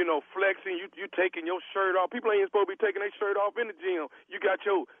 flexing. You taking your shirt off. People ain't supposed to be taking their shirt off in the gym. You got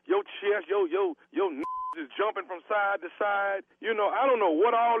your chest, your is jumping from side to side. I don't know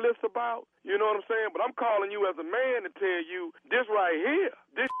what all this about. You know what I'm saying? But I'm calling you as a man to tell you this right here,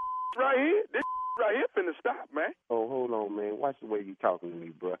 this right here finna stop, man. Oh, hold on, man. Watch the way you talking to me,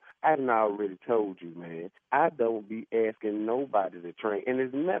 bro. I done already told you, man. I don't be asking nobody to train. And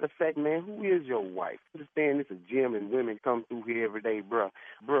as a matter of fact, man, who is your wife? Understand it's a gym and women come through here every day, bro.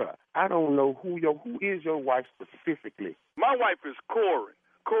 Bruh, I don't know who is your wife specifically. My wife is Corin.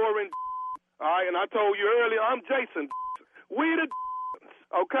 Corin, all right, and I told you earlier, I'm Jason. We the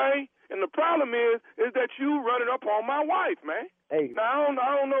okay? And the problem is that you running up on my wife, man. Hey. Now,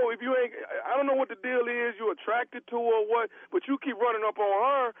 I don't know if you ain't, I don't know what the deal is, you attracted to her or what, but you keep running up on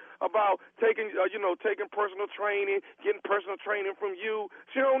her about taking personal training, getting personal training from you.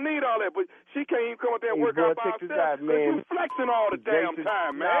 She don't need all that, but she can't even come up there and work out by herself because you flexing all the damn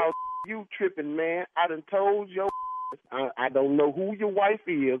time, man. You tripping, man. I done told your I don't know who your wife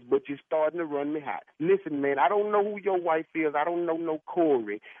is, but you're starting to run me hot. Listen, man, I don't know who your wife is. I don't know no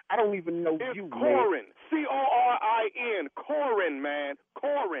Corey. I don't even know you, Corin. man. Corin. Corin, man.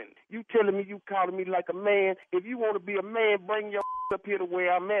 Corin. You telling me you calling me like a man? If you want to be a man, bring your up here to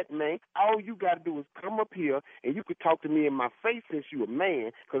where I'm at, man. All you got to do is come up here, and you could talk to me in my face since you a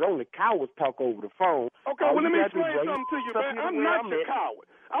man, because only cowards talk over the phone. Okay, well, let me explain something to you, man. I'm not your coward.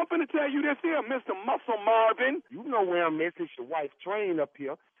 I'm finna tell you this here, Mr. Muscle Marvin. You know where I'm at since your wife trained up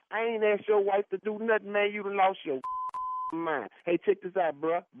here. I ain't asked your wife to do nothing, man. You done lost your mind. Hey, check this out,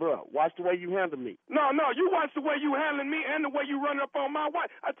 bruh. Watch the way you handle me. No, you watch the way you handling me and the way you running up on my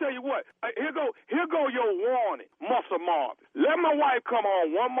wife. I tell you what, here go your warning, Muscle Marvin. Let my wife come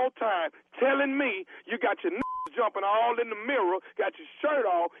on one more time telling me you got your jumping all in the mirror, got your shirt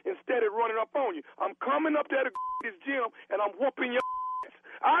off, instead of running up on you. I'm coming up there to this gym, and I'm whooping your ass.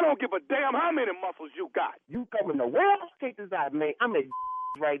 I don't give a damn how many muscles you got. You coming to where? Check this out, man. I'm at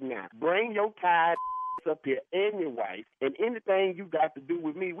right now. Bring your tired up here and your wife, and anything you got to do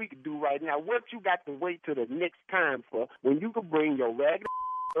with me, we can do right now. What you got to wait till the next time for when you can bring your ragged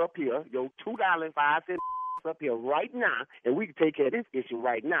up here, your $2.05 up here right now, and we can take care of this issue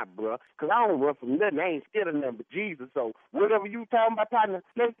right now, bruh. Because I don't run from nothing. I ain't scared of nothing but Jesus. So whatever you talking about, partner,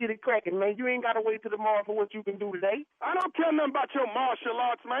 let's get it cracking, man. You ain't got to wait till tomorrow for what you can do today. I don't care nothing about your martial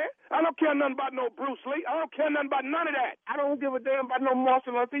arts, man. I don't care nothing about no Bruce Lee. I don't care nothing about none of that. I don't give a damn about no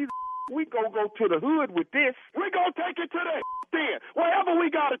martial arts either. We go to the hood with this. We gonna take it to the then. Wherever we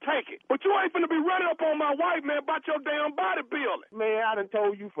gotta take it. But you ain't finna be running up on my wife, man, about your damn bodybuilding. Man, I done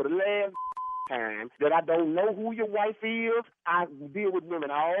told you for the last time that I don't know who your wife is. I deal with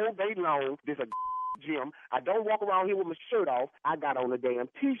women all day long. This a gym. I don't walk around here with my shirt off. I got on a damn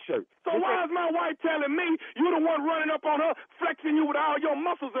T-shirt. So why is my wife telling me you the one running up on her, flexing you with all your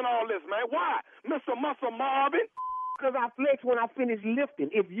muscles and all this, man? Why, Mr. Muscle Marvin? Because I flex when I finish lifting.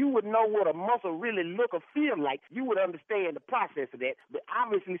 If you would know what a muscle really look or feel like, you would understand the process of that. But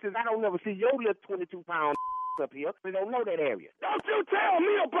obviously, since I don't never see your little 22-pound up here, we don't know that area. Don't you tell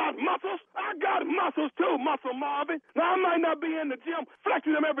me about muscles. I got muscles too, Muscle Marvin. Now, I might not be in the gym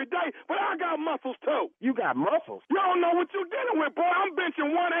flexing them every day, but I got muscles too. You got muscles? You don't know what you're dealing with, boy. I'm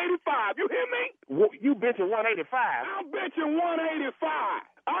benching 185. You hear me? You benching 185? I'm benching 185.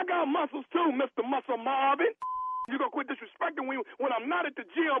 I got muscles too, Mr. Muscle Marvin. You gonna quit disrespecting me when I'm not at the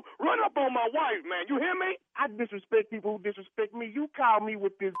gym? Run up on my wife, man. You hear me? I disrespect people who disrespect me. You call me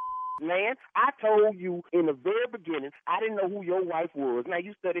with this, man. I told you in the very beginning, I didn't know who your wife was. Now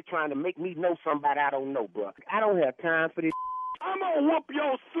you started trying to make me know somebody I don't know, bro. I don't have time for this. I'm gonna whoop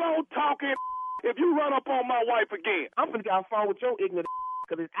your slow talking if you run up on my wife again. I'm gonna get on the phone with your ignorant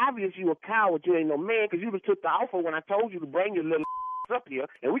because it's obvious you a coward. You ain't no man because you just took the offer when I told you to bring your little up here,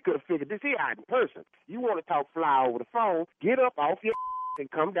 and we could have figured this here out in person. You want to talk fly over the phone, get up off your and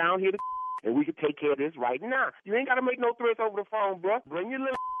come down here and we can take care of this right now. You ain't got to make no threats over the phone, bro. Bring your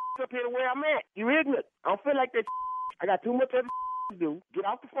little up here to where I'm at. You ignorant. I don't feel like that. I got too much other to do. Get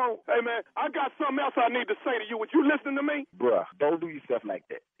off the phone. Hey, man, I got something else I need to say to you. Would you listen to me? Bruh, don't do yourself like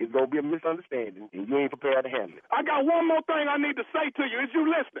that. It's going to be a misunderstanding, and you ain't prepared to handle it. I got one more thing I need to say to you. Is you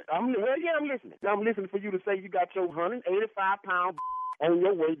listening? I'm listening. I'm listening for you to say you got your 185-pound on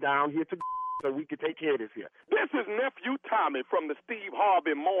your way down here to so we can take care of this here. This is Nephew Tommy from the Steve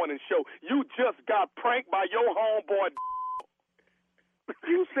Harvey Morning Show. You just got pranked by your homeboy.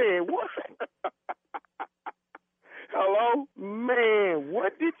 You said what? Hello? Man,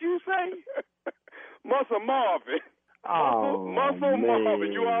 what did you say? Muscle Marvin. Oh, Muscle man.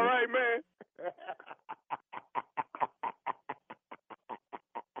 Marvin. You all right, man?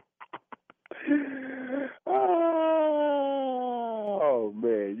 Oh,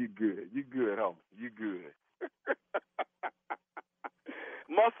 man, you good. You good, homie. You good.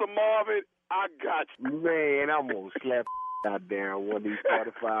 Muscle Marvin, I got you. Man, I'm going to slap out there on one of these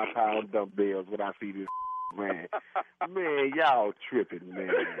 45-pound dumbbells when I see this, man. Man, y'all tripping, man.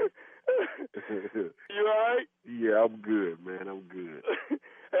 You all right? Yeah, I'm good, man. I'm good.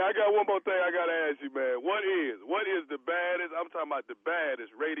 Hey, I got one more thing I got to ask you, man. What is the baddest, I'm talking about the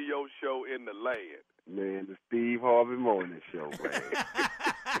baddest radio show in the land? Man, the Steve Harvey Morning Show, man.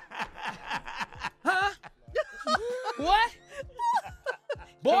 Huh? What?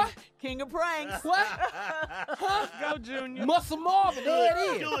 Boy? King of pranks. What? Huh? Go, Junior. Muscle Marvin, there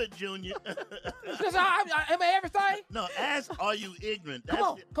it is. Do it, Junior. Because am I everything? No, ask, are you ignorant? Come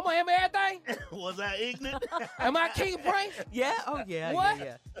on, am I everything? Was I ignorant? Am I king of pranks? Yeah, oh yeah. What?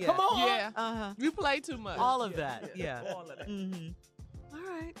 Yeah. Come on. Yeah. Uh-huh. You play too much. All of that, yeah. All of that. Mm-hmm. All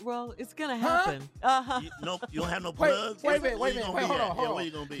right, well, it's going to happen. Uh-huh. You don't have no plugs? Wait a minute. Where Hold on. where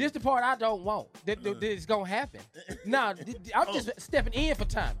you gonna be? This the part I don't want. That it's going to happen. Nah, I'm just stepping in for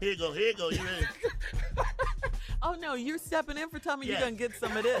time. Here you go. You ready? Oh, no, you're stepping in for Tommy. Yeah. You're going to get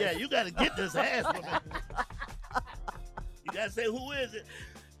some of this. Yeah, you got to get this ass woman. You got to say, who is it?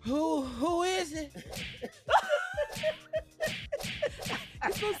 Who is it?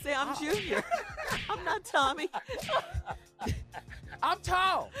 You're supposed to say, I'm Junior. I'm not Tommy. I'm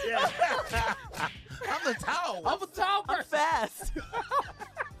tall. Yeah. I'm the tall one. I'm a tall person. I'm fast.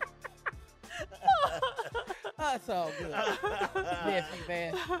 That's all good. Nephew,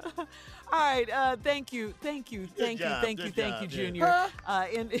 man. All right, thank you, Good job, Junior.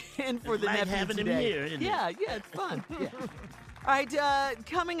 In for the like nephew having him today. here, isn't it? Yeah, it's fun. Yeah. All right,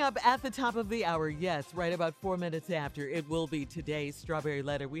 coming up at the top of the hour, yes, right about 4 minutes after, it will be today's Strawberry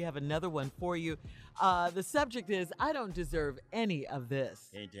Letter. We have another one for you. The subject is, I don't deserve any of this.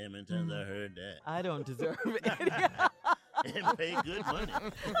 Can't tell how many times I heard that. I don't deserve any. And pay good money.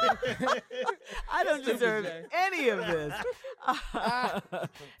 I don't deserve any of this.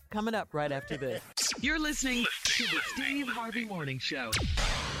 Coming up right after this. You're listening to the Steve Harvey Morning Show.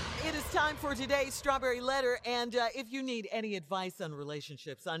 It is time for today's Strawberry Letter, and if you need any advice on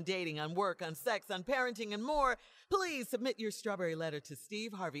relationships, on dating, on work, on sex, on parenting, and more, please submit your Strawberry Letter to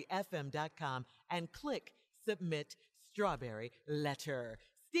steveharveyfm.com and click Submit Strawberry Letter.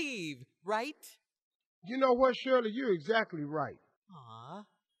 Steve, right? You know what, Shirley? You're exactly right. Aw.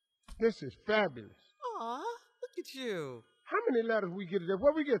 This is fabulous. Aw, look at you. How many letters we get today?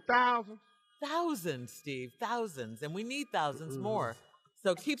 What, we get thousands? Thousands, Steve, thousands, and we need thousands more.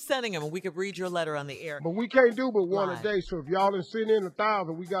 So keep sending them, and we could read your letter on the air. But we can't do but one Live. a day, so if y'all done send in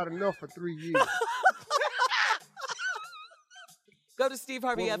 1,000, we got enough for 3 years. Go to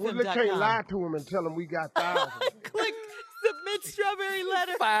steveharveyfm.com. We can't lie to him and tell him we got thousands. Click Submit Strawberry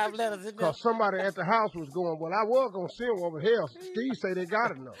Letter. 5 letters in there. Because somebody at the house was going, well, I was going to send one, but hell, Steve say they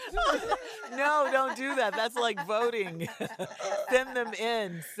got enough. No, don't do that. That's like voting. Send them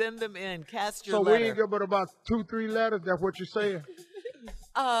in. Send them in. Cast your letter. So we ain't got but about 2-3 letters? That's what you're saying?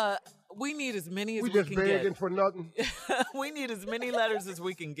 We need as many as we just can begging get. for nothing? We need as many letters as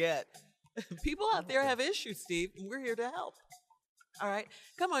we can get. People out there have issues, Steve, and we're here to help. All right.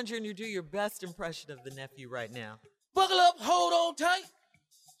 Come on, Junior, do your best impression of the nephew right now. Buckle up, hold on tight.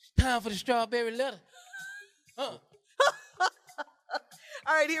 It's time for the Strawberry Letter.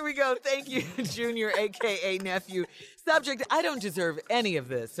 All right, here we go. Thank you, Junior, a.k.a. nephew. Subject, I don't deserve any of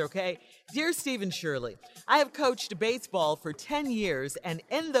this, okay? Dear Steve and Shirley, I have coached baseball for 10 years, and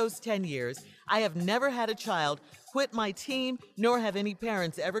in those 10 years, I have never had a child quit my team, nor have any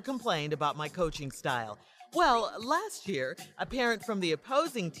parents ever complained about my coaching style. Well, last year, a parent from the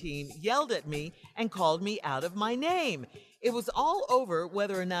opposing team yelled at me and called me out of my name. It was all over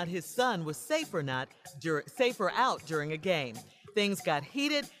whether or not his son was safe or out during a game. Things got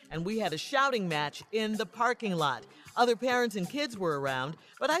heated, and we had a shouting match in the parking lot. Other parents and kids were around,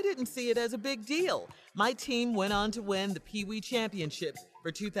 but I didn't see it as a big deal. My team went on to win the Pee Wee Championship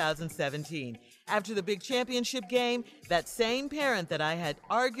for 2017. After the big championship game, that same parent that I had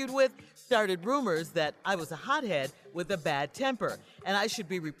argued with started rumors that I was a hothead with a bad temper, and I should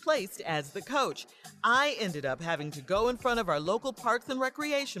be replaced as the coach. I ended up having to go in front of our local Parks and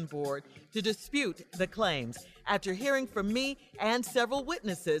Recreation Board to dispute the claims. After hearing from me and several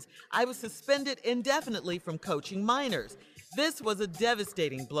witnesses, I was suspended indefinitely from coaching minors. This was a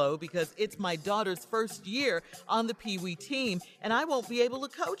devastating blow because it's my daughter's first year on the Pee Wee team, and I won't be able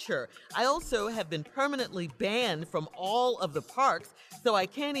to coach her. I also have been permanently banned from all of the parks, so I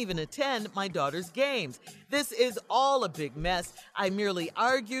can't even attend my daughter's games. This is all a big mess. I merely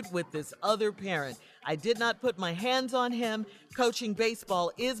argued with this other parent. I did not put my hands on him. Coaching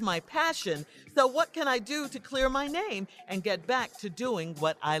baseball is my passion, so what can I do to clear my name and get back to doing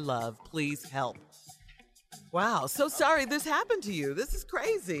what I love? Please help. Wow, so sorry this happened to you. This is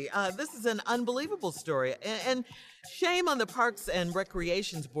crazy. This is an unbelievable story. And shame on the Parks and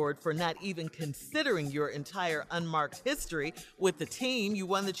Recreations Board for not even considering your entire unmarked history with the team. You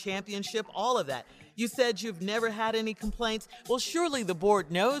won the championship, all of that. You said you've never had any complaints. Well, surely the board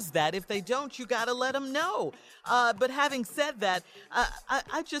knows that. If they don't, you got to let them know. But having said that,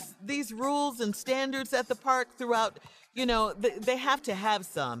 I just, these rules and standards at the park throughout, you know, they have to have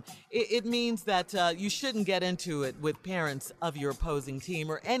some. It means that you shouldn't get into it with parents of your opposing team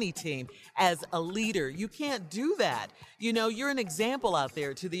or any team as a leader. You can't do that. You know, you're an example out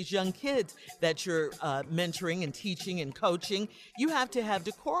there to these young kids that you're mentoring and teaching and coaching. You have to have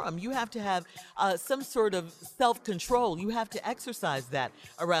decorum. You have to have some sort of self-control. You have to exercise that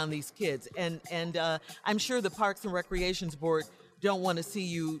around these kids. And I'm sure the Parks and Recreations Board don't want to see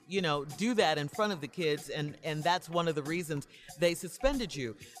you, you know, do that in front of the kids, and that's one of the reasons they suspended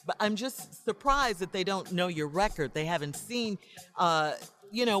you. But I'm just surprised that they don't know your record. They haven't seen,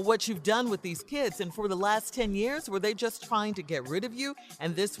 you know, what you've done with these kids. And for the last 10 years, were they just trying to get rid of you,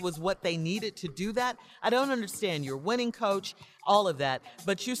 and this was what they needed to do that? I don't understand. You're a winning coach, all of that,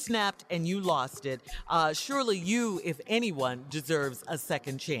 but you snapped and you lost it. Surely you, if anyone, deserves a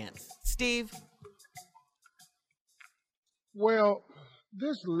second chance. Steve? Well,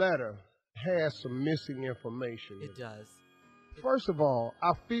 this letter has some missing information. It does. First of all,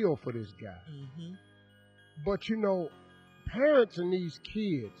 I feel for this guy. Mm-hmm. But, you know, parents and these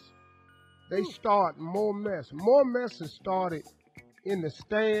kids, they start more mess. More mess has started in the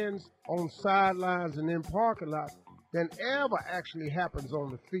stands, on sidelines, and in parking lots than ever actually happens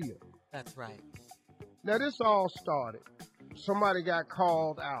on the field. That's right. Now, this all started. Somebody got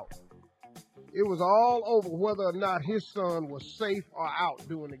called out. It was all over whether or not his son was safe or out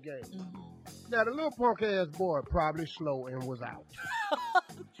during the game. Mm-hmm. Now, the little punk-ass boy probably slow and was out.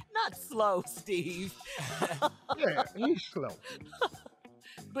 Not slow, Steve. Yeah, he's slow.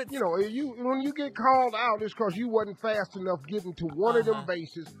 But you know, when you get called out, it's because you wasn't fast enough getting to one of them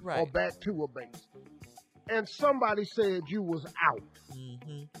bases or back to a base. And somebody said you was out.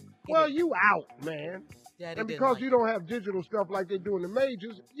 Mm-hmm. Well, you out, man. Daddy and because like you don't have digital stuff like they do in the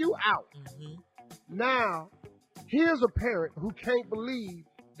majors, you out. Mm-hmm. Now, here's a parent who can't believe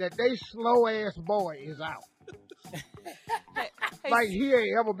that they slow-ass boy is out. Hey, like he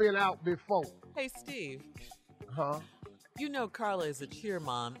ain't ever been out before. Hey, Steve. Huh? You know Carla is a cheer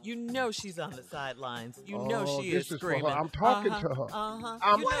mom. You know she's on the sidelines. You know she is this screaming. For her. I'm talking to her.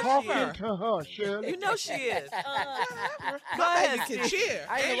 I'm talking to her, Shirley. You know she is. Go ahead, you can cheer.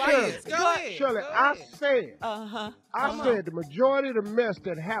 Go ahead. Shirley, I said, I said the majority of the mess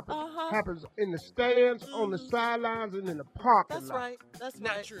that happens in the stands, on the sidelines, and in the parking lot. That's right. That's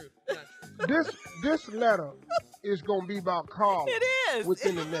not true. Not true. This letter is going to be about Carla. It is.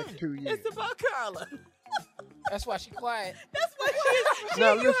 Within the next 2 years. It's about Carla. That's why she's quiet. That's why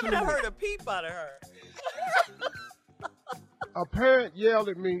Now, you listen haven't to me. heard a peep out of her. A parent yelled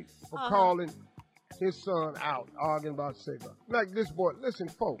at me for calling his son out, arguing about cigarettes. Like this boy, listen,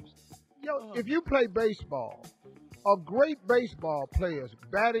 folks. If you play baseball, a great baseball player's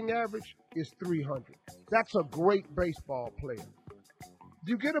batting average is 300. That's a great baseball player.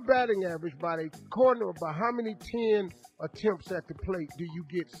 You get a batting average by the corner by how many 10 attempts at the plate do you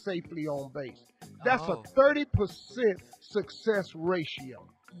get safely on base. That's a 30% success ratio.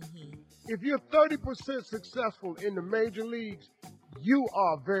 Mm-hmm. If you're 30% successful in the major leagues, you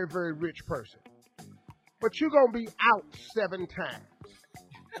are a very, very rich person. But you're going to be out 7 times,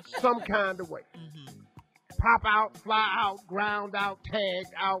 some kind of way. Mm-hmm. Pop out, fly out, ground out, tag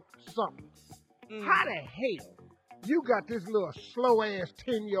out, something. How the hell you got this little slow-ass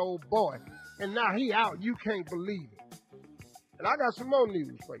 10-year-old boy, and now he out, you can't believe it. And I got some more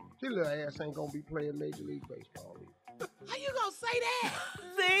news for you. His little ass ain't going to be playing Major League Baseball. How you gonna say that?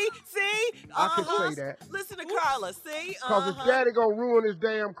 See? I can say that. Listen to Carla, see? Because his daddy going to ruin his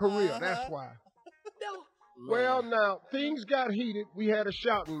damn career. That's why. No. Well, now, things got heated. We had a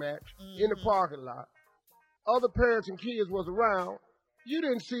shouting match in the parking lot. Other parents and kids was around. You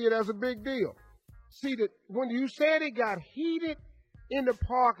didn't see it as a big deal. See, that when you said it got heated in the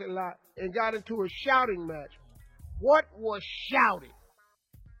parking lot and got into a shouting match, what was shouted?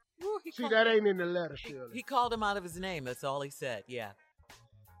 See, that ain't in the letter, Shirley. He called him out of his name. That's all he said. Yeah.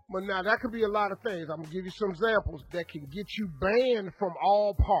 But now, that could be a lot of things. I'm going to give you some examples that can get you banned from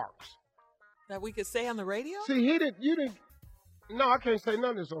all parks. That we could say on the radio? See, you didn't. No, I can't say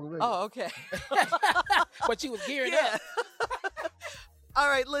none of this on the radio. Oh, okay. But you was gearing up. All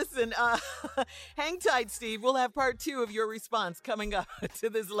right, listen, hang tight, Steve. We'll have part 2 of your response coming up to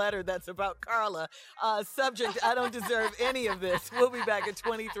this letter that's about Carla. Subject, I don't deserve any of this. We'll be back at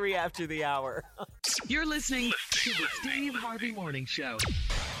 23 after the hour. You're listening to the Steve Harvey Morning Show.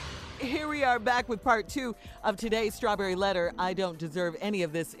 Here we are back with part 2 of today's Strawberry Letter. I don't deserve any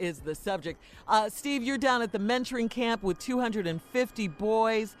of this is the subject. Steve, you're down at the mentoring camp with 250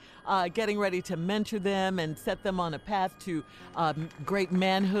 boys, getting ready to mentor them and set them on a path to great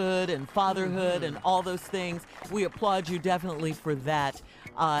manhood and fatherhood and all those things. We applaud you definitely for that.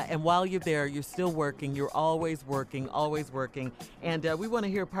 And while you're there, you're still working. You're always working, always working. And we want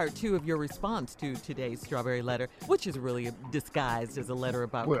to hear part 2 of your response to today's Strawberry Letter, which is really disguised as a letter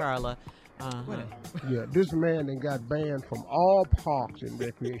about Carla. Yeah, this man then got banned from all parks and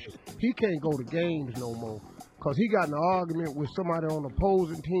recreation. He can't go to games no more because he got in an argument with somebody on the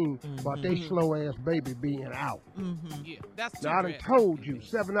opposing team about they slow-ass baby being out. Yeah, that's too Now, I done bad. told you,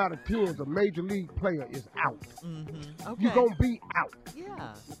 7 out of 10 a major league player is out. Okay. You're going to be out.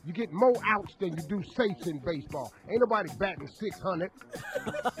 Yeah. You get more outs than you do safes in baseball. Ain't nobody batting 600.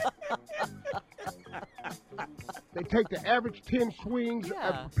 They take the average 10 swings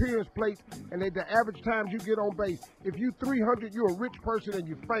at appearance plates, and the average times you get on base. If you 300, you're a rich person and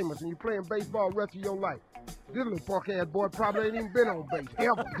you're famous, and you're playing baseball the rest of your life. This little punk-ass boy probably ain't even been on base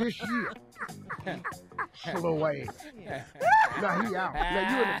ever this year. Slow ass. Now he out.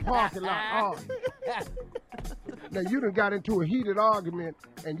 Now you in the parking lot arguing. Now you done got into a heated argument,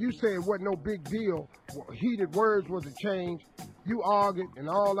 and you said it wasn't no big deal. Heated words was a change. You argued and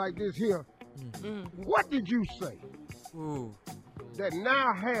all like this here. What did you say? That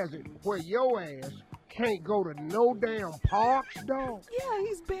now has it where your ass can't go to no damn parks, dog? Yeah,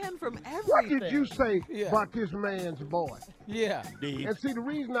 he's banned from everything. What did you say about this man's boy? Yeah. And see, the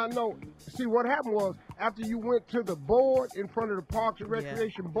reason I know, what happened was after you went to the board in front of the Parks and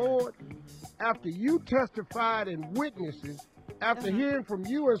Recreation Board, after you testified in witnesses, after hearing from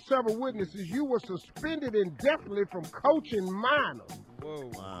you and several witnesses, you were suspended indefinitely from coaching minors.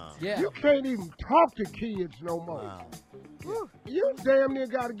 Whoa. Wow. Yeah. You can't even talk to kids no more. Wow. You damn near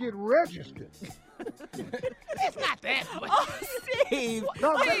got to get registered. It's not that much. Oh, Steve.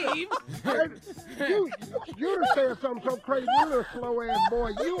 No, Steve. You done said something so crazy, you little slow ass boy.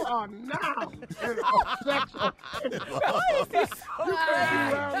 You are now a sex offender. You can't be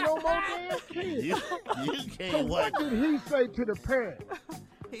around no more damn kids. You can't So what did he say to the parent?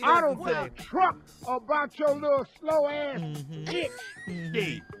 I don't give a truck about your little slow ass bitch.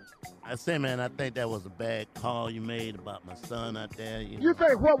 Steve, I say, man, I think that was a bad call you made about my son out there. You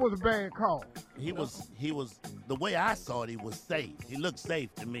think what was a bad call? He was, the way I saw it, he was safe. He looked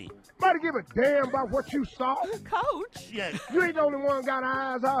safe to me. Nobody give a damn about what you saw. Coach. Yeah. You ain't the only one got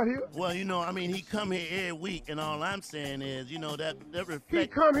eyes out here. Well, I mean, he come here every week, and all I'm saying is, that He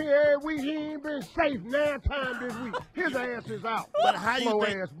reflects. come here every week, he ain't been safe 9 times this week. His ass is out. But how you Slow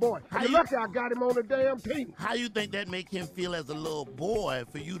think- ass boy. how You're you- lucky I got him on the damn team. How you think that make him feel as a little boy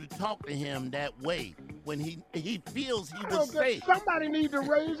for you to talk to him that way when he feels he was safe? Somebody need to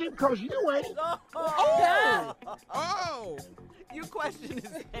raise him because you ain't. Oh. You question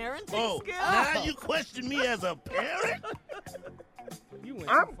his parenting skills? Now you question me as a parent?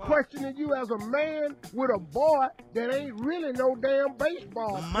 I'm questioning you as a man with a boy that ain't really no damn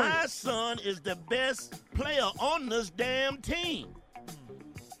baseball player. My son is the best player on this damn team.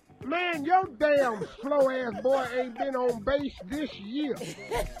 Man, your damn slow-ass boy ain't been on base this year.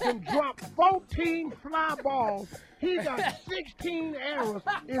 Been dropped 14 fly balls. He got 16 errors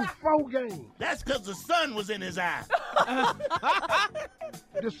in 4 games. That's because the sun was in his eye.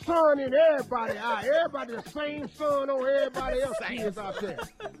 The sun in everybody's eye. Everybody the same sun on everybody else kids out there.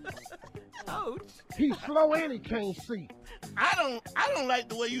 Coach. He's slow and he can't see. I don't like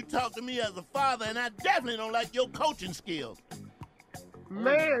the way you talk to me as a father, and I definitely don't like your coaching skills.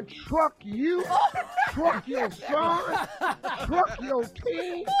 Man, truck you, truck your son, truck your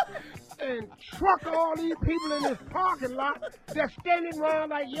team, and truck all these people in this parking lot that's standing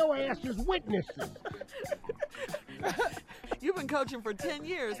around like your ass is witnesses. You've been coaching for 10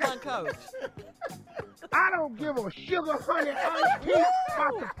 years, huh, Coach? I don't give a sugar honey iced tea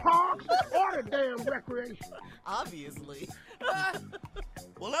about the parks or the damn recreation. Obviously.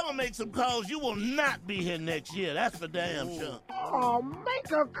 Well, I'm going to make some calls. You will not be here next year. That's for damn sure. Oh,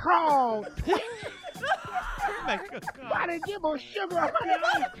 make a call, Twitch. Make a call. Somebody give a sugar honey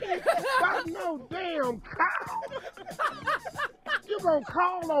iced tea about no damn cow. You gonna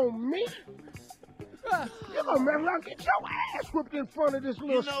call on me? You gonna make like get your ass whipped in front of this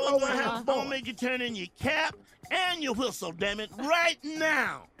little You know slow what's going to ass happen? I'm boy. going to make you turn in your cap and your whistle, damn it, right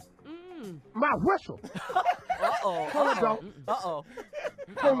now. My whistle. Uh-oh. Hold up, dog. Uh-oh.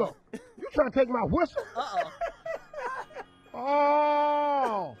 Hold up. You trying to take my whistle? Uh-oh.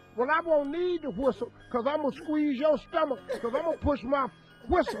 Oh, well, I won't need the whistle because I'm going to squeeze your stomach because I'm going to push my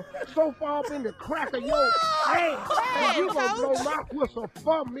whistle so far up in the crack of your ass and you going to blow my whistle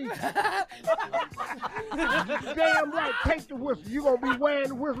for me. Damn right, take the whistle. You going to be wearing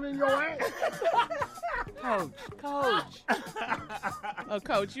the whistle in your ass. Coach. Oh,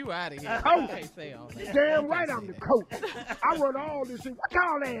 Coach, you out of here. Coach. You can't say all that. Damn right I'm the coach. I run all this shit. What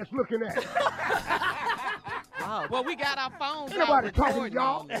y'all ass looking at? Wow. Well, we got our phones Nobody out talking to recording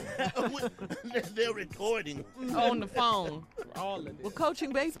y'all. They're recording. on the phone. All of it. Well,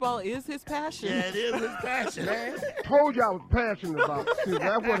 coaching baseball is his passion. Yeah, it is his passion. Told you I was passionate about it. See,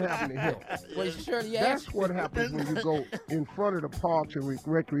 that's what happened to him. Well, sure, That's what happens when you go in front of the Parks and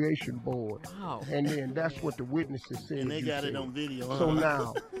Recreation Board. Wow. And then that's what the witnesses said. And they you got it said. on video. So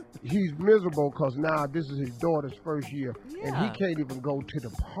now, he's miserable because now this is his daughter's first year, and he can't even go to the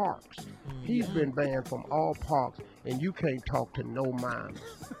parks. He's been banned from all parks, and you can't talk to no minors.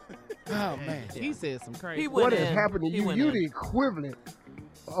 Oh, man. He said some crazy. What has happened to you? You the equivalent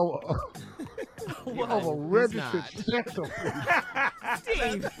of a registered sex offender.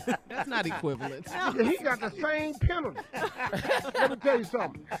 Steve, that's not equivalent. Yeah, he got the same penalty. Let me tell you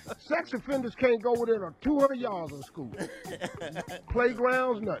something. Sex offenders can't go within 200 yards of school.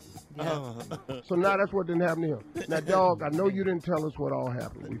 Playgrounds, nothing. So now that's what didn't happen to him. Now, dog, I know you didn't tell us what all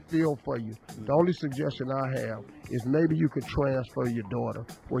happened. We feel for you. The only suggestion I have is maybe you could transfer your daughter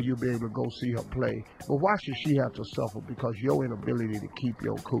where you'll be able to go see her play. But why should she have to suffer because your inability to keep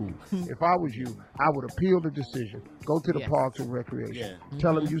your cool? If I was you, I would appeal the decision. Go to the Parks and Recreation.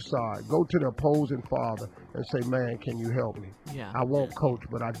 Tell him you sorry. Go to the opposing father and say, man, can you help me? Yeah. I won't coach,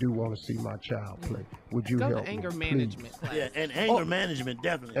 but I do want to see my child play. Would you Go help to me? anger Please? management class. Yeah, and anger management,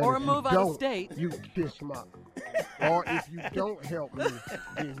 definitely. And Or if you move out of don't, state. You kiss my. Or if you don't help me,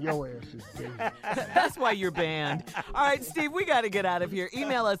 then your ass is dead. That's why you're banned. All right, Steve, we got to get out of here.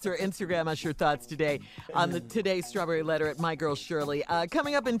 Email us or Instagram us your thoughts today on the Today's Strawberry Letter at My Girl Shirley.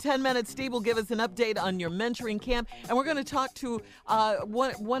 Coming up in 10 minutes, Steve will give us an update on your mentoring camp, and we're going to talk to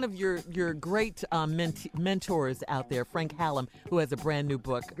one of your great mentors out there, Frank Hallam, who has a brand new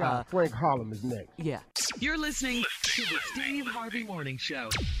book. Frank Hallam is next. Yeah. You're listening to the Steve Harvey Morning Show.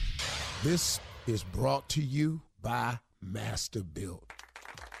 This is brought to you by Masterbuilt.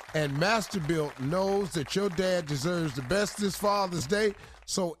 And Masterbuilt knows that your dad deserves the best this Father's Day,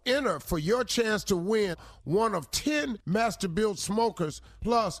 so enter for your chance to win one of 10 Masterbuilt smokers,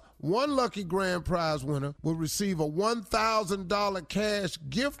 plus one lucky grand prize winner will receive a $1,000 cash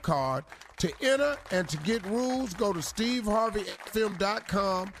gift card. To enter and to get rules, go to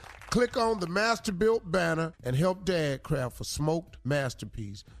SteveHarveyFM.com. Click on the Masterbuilt banner and help Dad craft a smoked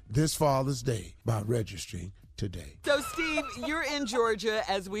masterpiece this Father's Day by registering today. So, Steve, you're in Georgia,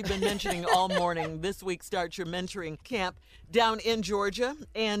 as we've been mentioning all morning. This week starts your mentoring camp down in Georgia,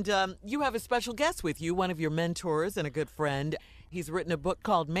 and you have a special guest with you, one of your mentors and a good friend. He's written a book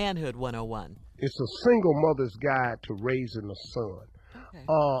called Manhood 101. It's a single mother's guide to raising a son. Okay.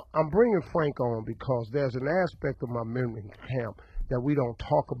 I'm bringing Frank on because there's an aspect of my mentoring camp that we don't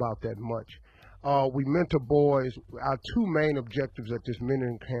talk about that much. We mentor boys. Our two main objectives at this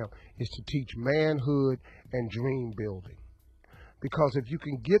mentoring camp is to teach manhood and dream building. Because if you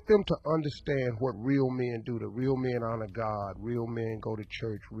can get them to understand what real men do, that real men honor God, real men go to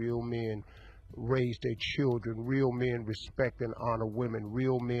church, real men raise their children, real men respect and honor women,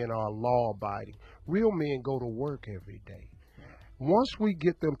 real men are law-abiding, real men go to work every day. Once we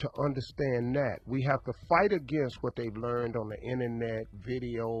get them to understand that, we have to fight against what they've learned on the internet,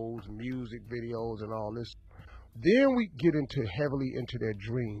 videos, music videos, and all this. Then we get heavily into their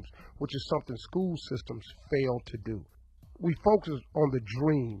dreams, which is something school systems fail to do. We focus on the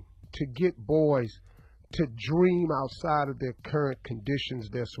dream, to get boys to dream outside of their current conditions,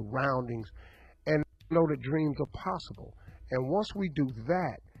 their surroundings, and know that dreams are possible. And once we do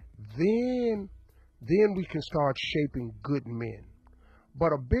that, then we can start shaping good men.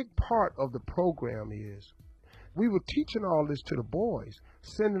 But a big part of the program is we were teaching all this to the boys,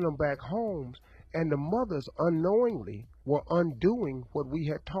 sending them back homes, and the mothers unknowingly were undoing what we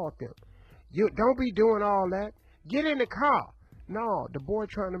had taught them. You don't be doing all that. Get in the car. No, the boy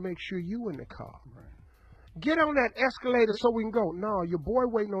trying to make sure you in the car. Right. Get on that escalator so we can go. No, your boy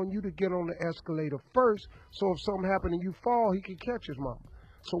waiting on you to get on the escalator first, so if something happened and you fall, he can catch his mama.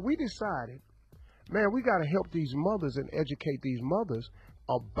 So we decided, man, we got to help these mothers and educate these mothers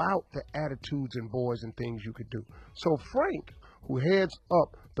about the attitudes in boys and things you could do. So Frank, who heads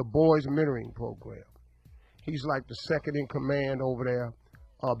up the boys mentoring program, he's like the second in command over there.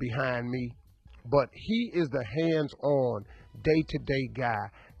 behind me, but he is the hands-on, day-to-day guy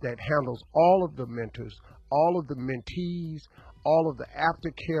that handles all of the mentors, all of the mentees, all of the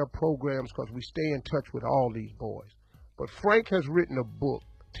aftercare programs, because we stay in touch with all these boys. But Frank has written a book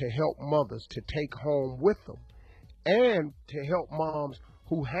to help mothers to take home with them and to help moms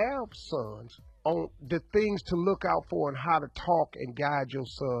who have sons on the things to look out for and how to talk and guide your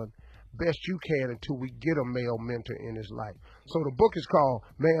son best you can until we get a male mentor in his life. So the book is called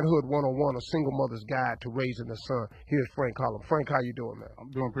Manhood 101, A Single Mother's Guide to Raising a Son. Here's Frank Hollum. Frank, how you doing, man?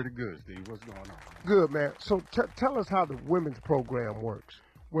 I'm doing pretty good, Steve. What's going on? Good, man. So tell us how the women's program works.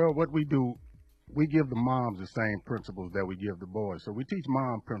 Well, what we do, we give the moms the same principles that we give the boys. So we teach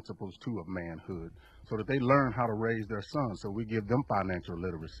mom principles, too, of manhood so that they learn how to raise their sons. So we give them financial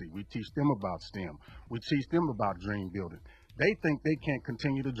literacy. We teach them about STEM. We teach them about dream building. They think they can't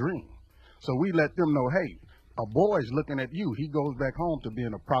continue to dream. So we let them know, hey, a boy's looking at you. He goes back home to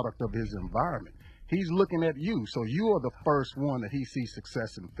being a product of his environment. He's looking at you, so you are the first one that he sees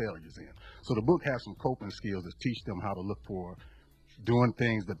success and failures in. So the book has some coping skills that teach them how to look for doing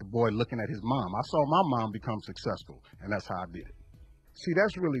things that the boy looking at his mom. I saw my mom become successful, and that's how I did it. See,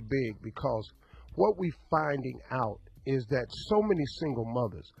 that's really big because what we're finding out is that so many single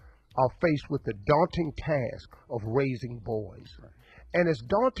mothers are faced with the daunting task of raising boys. Right. And it's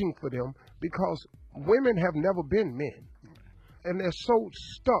daunting for them because women have never been men. And they're so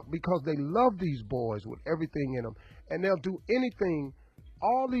stuck because they love these boys with everything in them. And they'll do anything.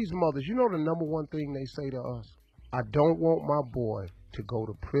 All these mothers, you know the number one thing they say to us? I don't want my boy to go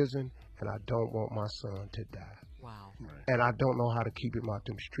to prison, and I don't want my son to die. Wow. Right. And I don't know how to keep him out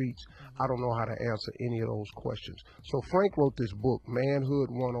them streets. I don't know how to answer any of those questions. So Frank wrote this book,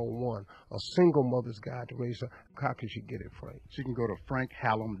 Manhood 101, A Single Mother's Guide to Raise a... How can she get it, Frank? She can go to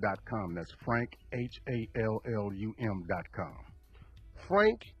frankhallum.com. That's Frank, HALLUM.com.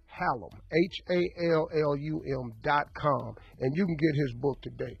 Frank Hallum, HALLUM.com. And you can get his book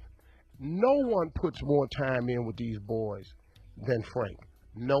today. No one puts more time in with these boys than Frank.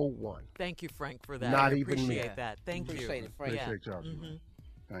 No one. Thank you, Frank, for that. Not I even me. appreciate that. Thank you. Appreciate it, Frank. Appreciate y'all.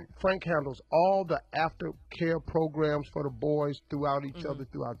 Frank handles all the aftercare programs for the boys throughout each other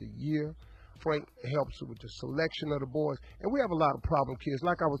throughout the year. Frank helps with the selection of the boys. And we have a lot of problem kids.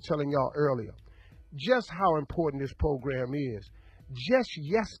 Like I was telling y'all earlier, just how important this program is. Just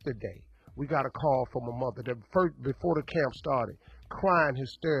yesterday, we got a call from a mother that before the camp started, crying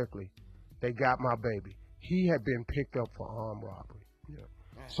hysterically. They got my baby. He had been picked up for armed robbery. Yeah.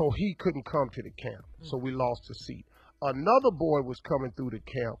 So he couldn't come to the camp. So we lost a seat. Another boy was coming through the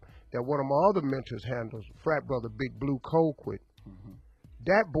camp that one of my other mentors handles, frat brother Big Blue Colquitt.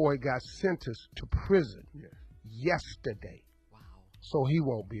 That boy got sentenced to prison yesterday. Wow. So he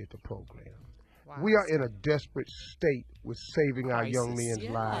won't be at the program. Wow. We are in a desperate state with saving our young men's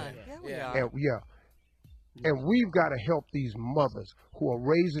lives. Yeah, we are. And we've got to help these mothers who are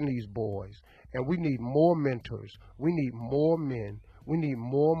raising these boys. And we need more mentors. We need more men. We need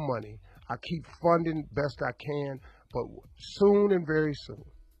more money. I keep funding best I can, but soon and very soon,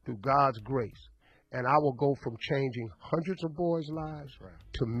 through God's grace, and I will go from changing hundreds of boys' lives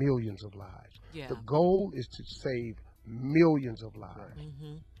to millions of lives. Yeah. The goal is to save millions of lives.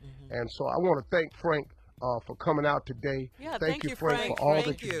 And so I want to thank Frank for coming out today. Yeah, thank you, Frank, for all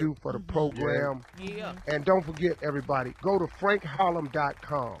that you do for the program. Yeah. And don't forget, everybody, go to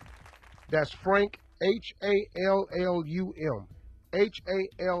frankhallum.com. That's Frank, HALLUM. HALLUM. It's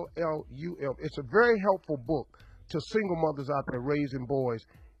a very helpful book to single mothers out there raising boys.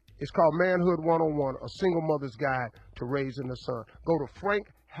 It's called Manhood 101, A Single Mother's Guide to Raising a Son. Go to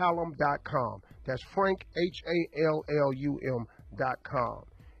frankhallum.com. That's Frank, HALLUM.com.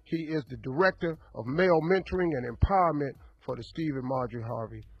 He is the Director of Male Mentoring and Empowerment for the Steve and Marjorie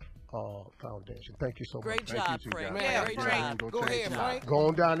Harvey Foundation. Thank you so much. Great job, Frank. Man, Great Frank. job. Go ahead, Frank. Go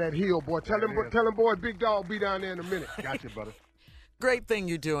on down that hill, boy. Tell them boy, Big Dog be down there in a minute. Got you, brother. Great thing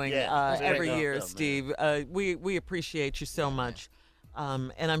you're doing every year, stuff, Steve. We appreciate you so much.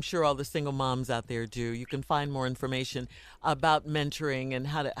 And I'm sure all the single moms out there do. You can find more information about mentoring and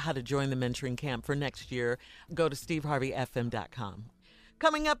how to join the mentoring camp for next year. Go to steveharveyfm.com.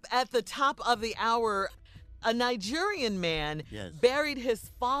 Coming up at the top of the hour, a Nigerian man buried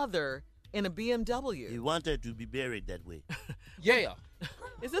his father in a BMW. He wanted to be buried that way. Yeah.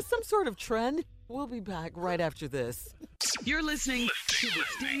 Is this some sort of trend? We'll be back right after this. You're listening to the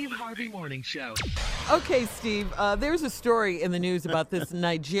Steve Harvey Morning Show. Okay, Steve, there's a story in the news about this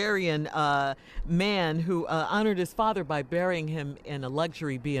Nigerian man who honored his father by burying him in a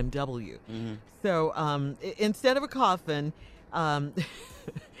luxury BMW. So instead of a coffin,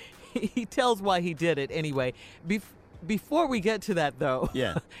 he tells why he did it anyway. Before we get to that, though,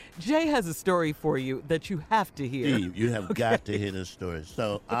 Yeah. Jay has a story for you that you have to hear. Steve, you have got to hear this story.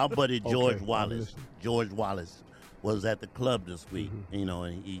 So our buddy George Okay, Wallace was at the club this week,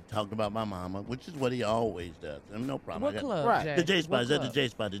 and he talked about my mama, which is what he always does. And no problem. What club, Right. Jay? The J Spot. What Is that the club? J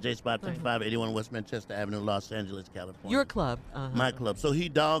Spot? The J Spot, 5581 West Manchester Avenue, Los Angeles, California. Your club. My club. So he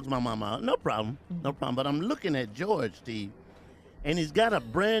dogs my mama out. No problem. No problem. But I'm looking at George, Steve, and he's got a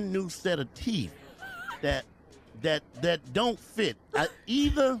brand new set of teeth that don't fit.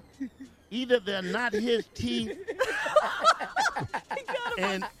 Either they're not his teeth,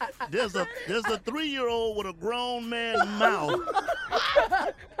 and there's a 3-year-old with a grown man mouth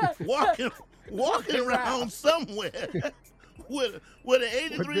walking around somewhere with an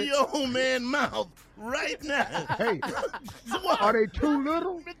 83-year-old man mouth right now. Hey, are they too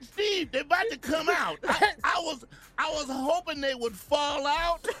little? Steve, they're about to come out. I was hoping they would fall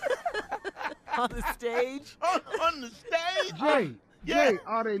out on the stage. On the stage. Jay, Yeah. Jay,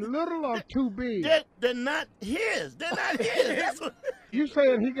 are they little or too big? They're not his. They're not his. You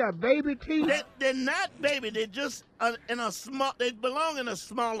saying he got baby teeth? They're not baby. They're just in a small. They belong in a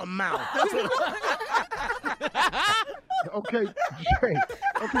smaller mouth. That's what. Okay, Jay.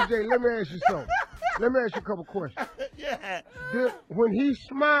 Okay, Jay. Let me ask you something. Let me ask you a couple questions. Yeah. When he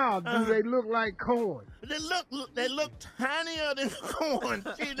smiled, do they look like corn? They look tinier than corn.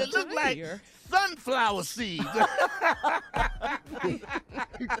 See, they look like sunflower seeds.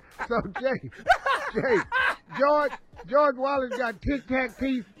 So George Wallace got Tic Tac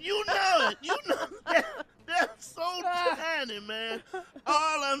teeth. You know it. You know they're so tiny, man.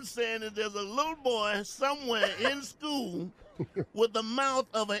 All I'm saying is there's a little boy somewhere in school with the mouth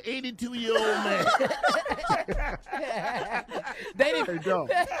of an 82-year-old man. They didn't. Hey, dog.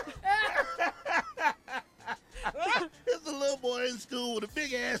 There's a little boy in school with a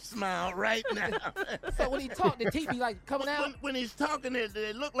big ass smile right now. So when he talked, the teeth be like coming out. When he's talking,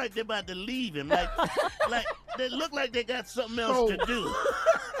 they look like they're about to leave him. Like they look like they got something else to do.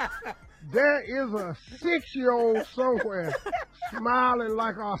 There is a 6-year-old somewhere smiling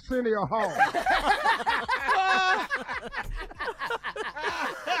like Arsenio Hall.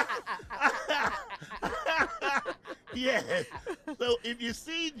 Yes. So if you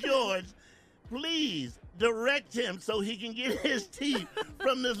see George, please direct him so he can get his teeth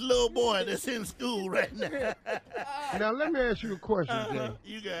from this little boy that's in school right now. Now, let me ask you a question, Jay.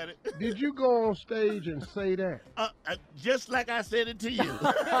 You got it. Did you go on stage and say that? Just like I said it to you.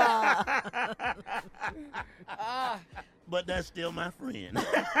 But that's still my friend.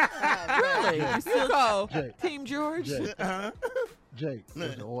 Really? You still go, Jay. Team George? Jay. Jay,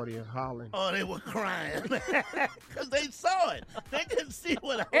 was the audience hollering? Oh, they were crying because they saw it. They couldn't see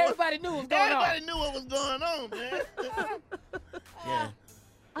what Everybody knew what was going on. Everybody knew what was going on, man. Yeah.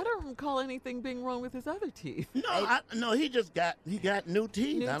 I don't recall anything being wrong with his other teeth. No, he got new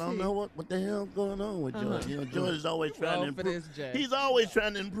teeth. New I don't teeth. know what the hell's going on with George. You know, George is always trying to Well, for improve. this, Jay. He's always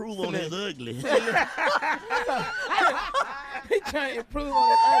trying to improve on his ugly. He trying to improve on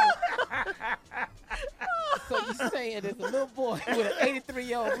his other. So you saying there's a little boy with an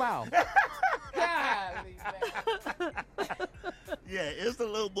 83-year-old mouth? Golly, man. Yeah, it's a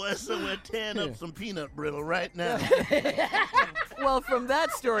little boy somewhere tearing up some peanut brittle right now. Well, from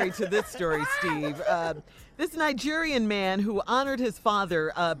that story to this story, Steve, this Nigerian man who honored his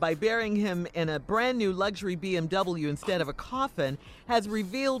father by burying him in a brand new luxury BMW instead of a coffin has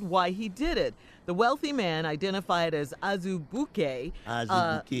revealed why he did it. The wealthy man, identified as Azubuike,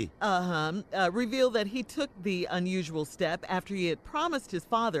 revealed that he took the unusual step after he had promised his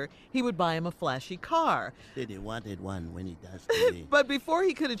father he would buy him a flashy car. Said he wanted one when he does today. But before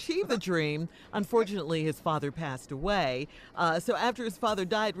he could achieve the dream, unfortunately, his father passed away. So after his father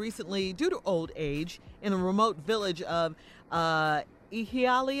died recently due to old age in a remote village of Ihialia,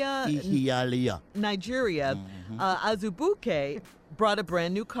 Nigeria, Azubuike brought a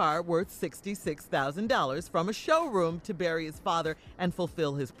brand new car worth $66,000 from a showroom to bury his father and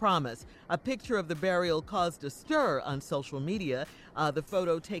fulfill his promise. A picture of the burial caused a stir on social media. The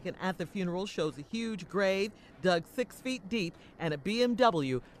photo taken at the funeral shows a huge grave dug 6 feet deep and a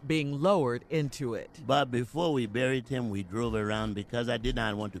BMW being lowered into it. But before we buried him, we drove around because I did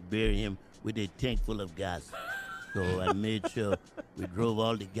not want to bury him with a tank full of gas. So I made sure we drove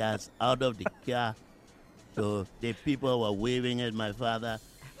all the gas out of the car. So the people were waving at my father,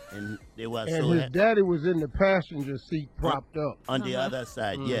 and they were And so his happy. daddy was in the passenger seat propped up. On the other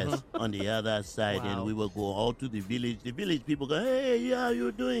side, yes, on the other side. Wow. And we would go out to the village. The village people go, hey, yeah, how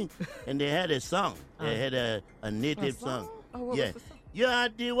you doing? And they had a song. They had a native song. Oh, what Yeah. was the song? You are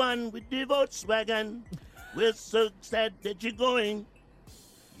the one with the Volkswagen. We're so sad that you're going.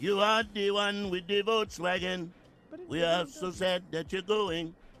 You are the one with the Volkswagen. We are so sad that you're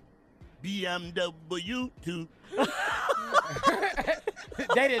going. BMW too.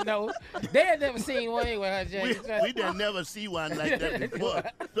 They didn't know. They had never seen one anyway, huh, Jay? We done never see one like that before.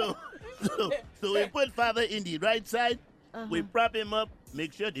 So we put father in the right side. We prop him up.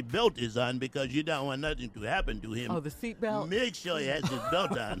 Make sure the belt is on because you don't want nothing to happen to him. Oh, the seat belt? Make sure he has his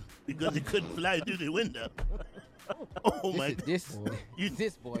belt on because he couldn't fly through the window. Oh, my God.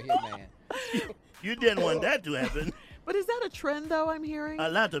 This boy here, man. You didn't want that to happen. But is that a trend, though, I'm hearing? A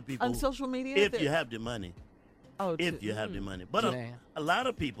lot of people. On social media? If you have the money. Oh, if you have the money. But a lot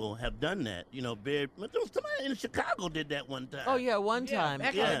of people have done that. You know, somebody in Chicago did that one time. Oh, yeah, one time.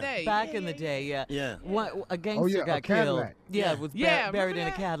 Back in the day. Back in the day, yeah. Yeah. A gangster got killed. Cadillac. Was Yeah, buried in a remember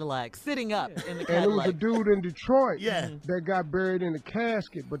that? Cadillac, sitting up in the And it was Cadillac. a dude in Detroit Yeah. that got buried in a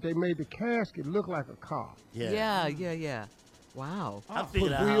casket, but they made the casket look like a car. Yeah. Wow. I Put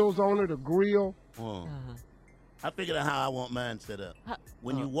figured out wheels on it, a grill. I figured out how I want mine set up.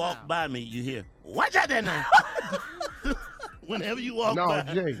 When you walk by me, you hear, watch out there now. Whenever you walk by.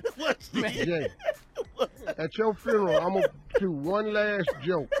 No, Jay. What's Jay. At your funeral, I'm going to do one last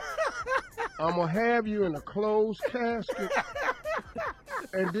joke. I'm going to have you in a closed casket.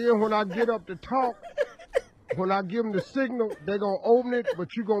 And then when I get up to talk, when I give them the signal, they're going to open it, but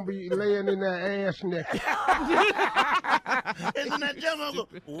you're going to be laying in that ass naked. And then I jump up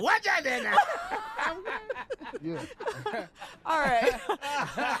and go, watch out there now. Yeah. All right.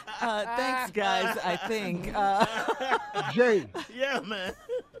 Thanks, guys, I think. Jay. Yeah, man.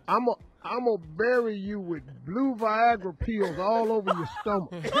 I'm going to bury you with blue Viagra pills all over your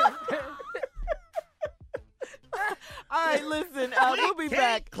stomach. All right, listen, we'll be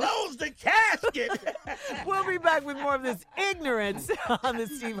back. Close the casket. We'll be back with more of this ignorance on the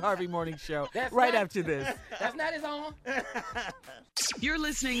Steve Harvey Morning Show after this. That's not his own. You're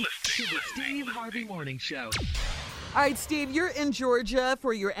listening to the Steve Harvey Morning Show. All right, Steve, you're in Georgia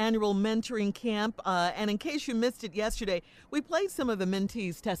for your annual mentoring camp. And in case you missed it yesterday, we played some of the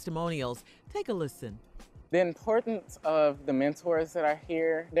mentees' testimonials. Take a listen. The importance of the mentors that are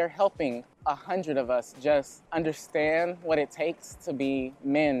here, they're helping 100 of us just understand what it takes to be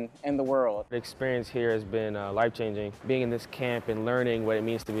men in the world. The experience here has been life-changing. Being in this camp and learning what it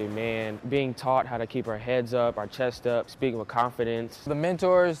means to be a man, being taught how to keep our heads up, our chest up, speaking with confidence. The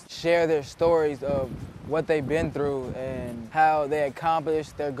mentors share their stories of what they've been through and how they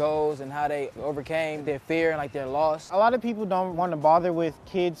accomplished their goals and how they overcame their fear and like their loss. A lot of people don't want to bother with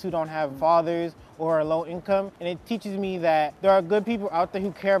kids who don't have fathers or are low income, and it teaches me that there are good people out there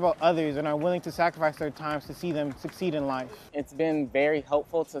who care about others and are willing to sacrifice their times to see them succeed in life. It's been very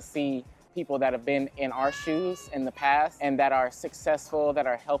helpful to see people that have been in our shoes in the past and that are successful, that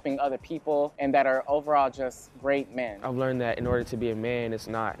are helping other people, and that are overall just great men. I've learned that in order to be a man, it's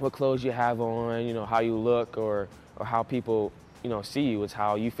not what clothes you have on, how you look or how people, see you. It's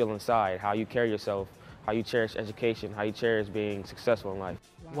how you feel inside, how you carry yourself, how you cherish education, how you cherish being successful in life.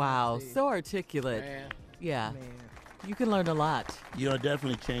 Wow, so articulate. Man. Yeah. You can learn a lot. You're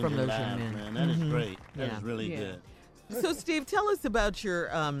definitely changing from those lives, young men. man. That is great. That is really good. So, Steve, tell us about your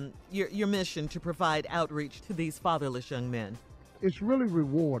mission to provide outreach to these fatherless young men. It's really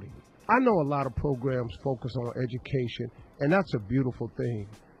rewarding. I know a lot of programs focus on education, and that's a beautiful thing.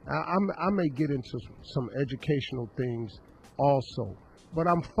 I may get into some educational things also, but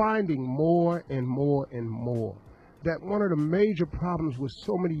I'm finding more and more and more that one of the major problems with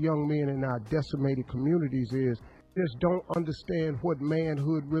so many young men in our decimated communities is just don't understand what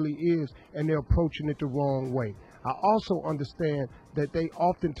manhood really is, and they're approaching it the wrong way. I also understand that they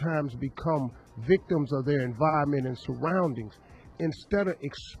oftentimes become victims of their environment and surroundings instead of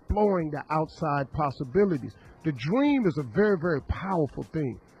exploring the outside possibilities. The dream is a very, very powerful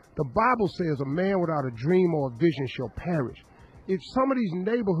thing. The Bible says a man without a dream or a vision shall perish. If some of these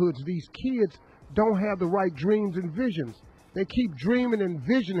neighborhoods, these kids don't have the right dreams and visions, they keep dreaming and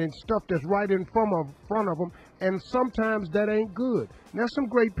visioning stuff that's right in front of them, and sometimes that ain't good. And there's some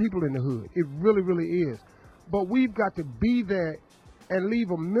great people in the hood. It really, really is. But we've got to be there and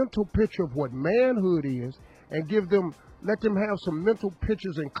leave a mental picture of what manhood is and let them have some mental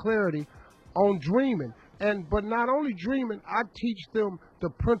pictures and clarity on dreaming. But not only dreaming, I teach them the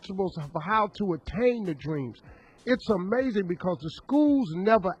principles of how to attain the dreams. It's amazing because the schools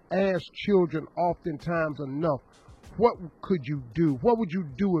never ask children oftentimes enough, what could you do? What would you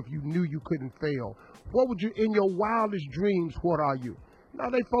do if you knew you couldn't fail? What would you, in your wildest dreams, what are you? Now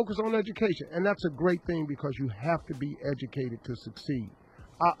they focus on education, and that's a great thing because you have to be educated to succeed.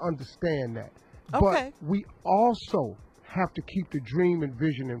 I understand that. Okay. But we also have to keep the dream and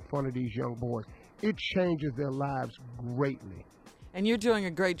vision in front of these young boys. It changes their lives greatly. And you're doing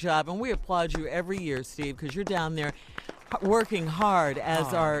a great job, and we applaud you every year, Steve, because you're down there working hard,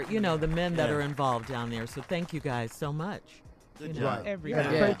 as are, the men that are involved down there. So thank you guys so much. Good job.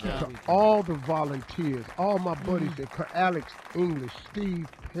 Thank you to all the volunteers, all my buddies, Alex English, Steve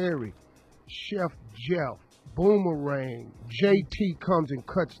Perry, Chef Jeff, Boomerang, JT comes and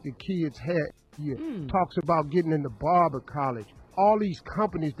cuts the kids' hair here, talks about getting into barber college. All these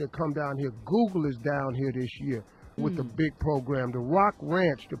companies that come down here, Google is down here this year with the big program. The Rock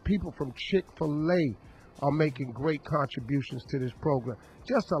Ranch, the people from Chick-fil-A are making great contributions to this program.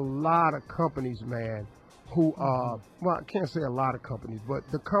 Just a lot of companies, man, who well, I can't say a lot of companies, but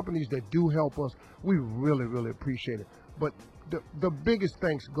the companies that do help us, we really, really appreciate it. But the biggest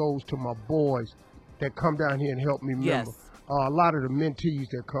thanks goes to my boys that come down here and help me member. A lot of the mentees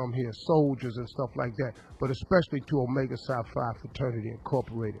that come here, soldiers and stuff like that, but especially to Omega Psi Phi Fraternity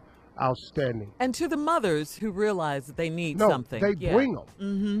Incorporated. Outstanding. And to the mothers who realize that they need something. They bring them.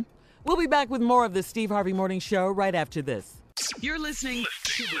 Mm-hmm. We'll be back with more of the Steve Harvey Morning Show right after this. You're listening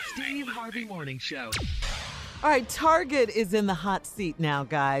to the Steve Harvey Morning Show. All right, Target is in the hot seat now,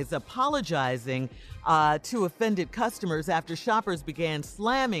 guys, apologizing to offended customers after shoppers began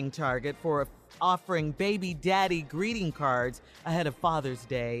slamming Target for offering baby daddy greeting cards ahead of Father's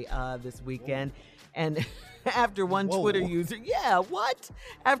Day this weekend. And after one Twitter user,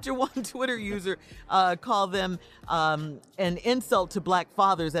 after one Twitter user called them an insult to black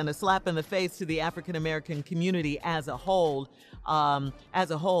fathers and a slap in the face to the African American community as a whole.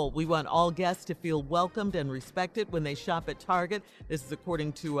 We want all guests to feel welcomed and respected when they shop at Target. This is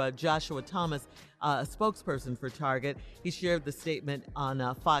according to Joshua Thomas, a spokesperson for Target. He shared the statement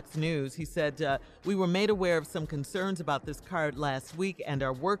on Fox News. He said, we were made aware of some concerns about this card last week and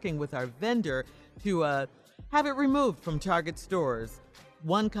are working with our vendor to have it removed from Target stores.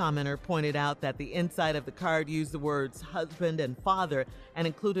 One commenter pointed out that the inside of the card used the words husband and father and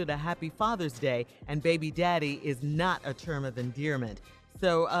included a happy Father's Day, and baby daddy is not a term of endearment.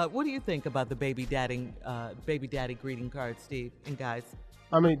 So what do you think about the baby daddy greeting card, Steve and guys?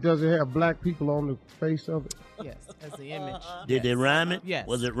 I mean, does it have black people on the face of it? Yes, as the image. Did they rhyme it? Yes.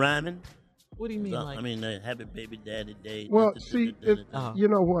 Was it rhyming? What do you mean? Happy baby daddy day. Well, see, you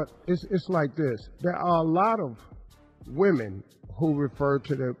know what? It's like this. There are a lot of women who refer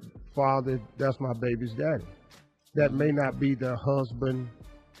to their father, that's my baby's daddy. That may not be their husband.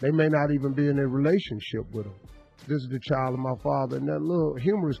 They may not even be in a relationship with him. This is the child of my father. And that little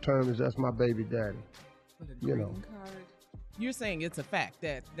humorous term is that's my baby daddy. Card. You're saying it's a fact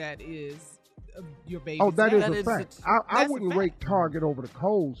that is your baby. Oh, that daddy. is a fact. I wouldn't rate Target over the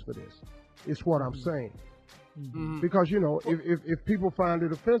Kohl's for this. It's what I'm saying. Mm-hmm. Because, if people find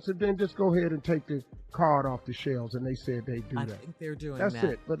it offensive, then just go ahead and take the card off the shelves, and they said they do that. I think they're doing That's that.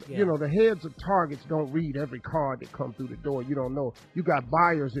 it. But, the heads of Targets don't read every card that comes through the door. You don't know. You got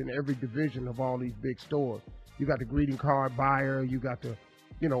buyers in every division of all these big stores. You got the greeting card buyer. You got the,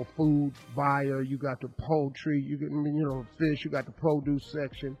 food buyer. You got the poultry. You get, fish. You got the produce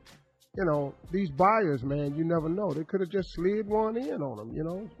section. These buyers, man, you never know. They could have just slid one in on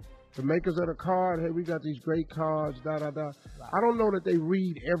them, The makers of the card, hey, we got these great cards, da-da-da. I don't know that they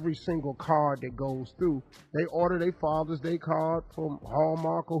read every single card that goes through. They order their Father's Day card from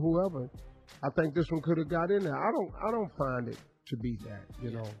Hallmark or whoever. I think this one could have got in there. I don't find it to be that,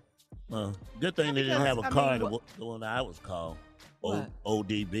 Well, good thing they didn't have a card, the one I was called,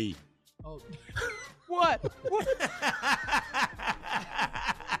 ODB. Oh, what?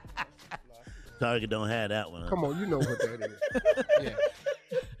 Target don't have that one. Huh? Come on, you know what that is. Yeah.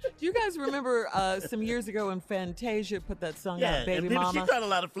 Do you guys remember some years ago when Fantasia put that song out, Baby Mama? She caught a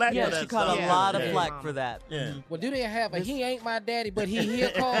lot of flack for that. Yeah, she caught a lot of flack for that. Yeah. Mm-hmm. Well, do they have a He Ain't My Daddy, but He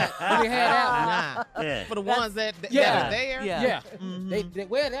Here card? Do they have that one? Yeah. For the ones that are there? Yeah. Mm-hmm. They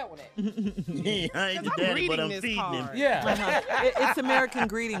where that one at? I ain't your daddy, but I'm feeding him. Yeah. It's American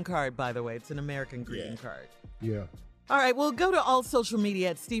greeting card, by the way. It's an American greeting card. Yeah. All right, well, go to all social media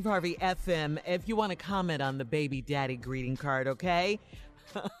at Steve Harvey FM if you want to comment on the baby daddy greeting card, okay?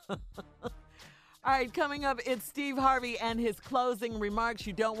 All right, coming up, it's Steve Harvey and his closing remarks.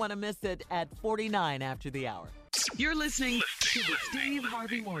 You don't want to miss it at 49 after the hour. You're listening to the Steve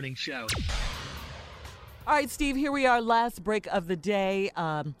Harvey Morning Show. All right, Steve, here we are, last break of the day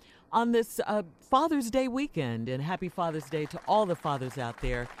on this Father's Day weekend. And happy Father's Day to all the fathers out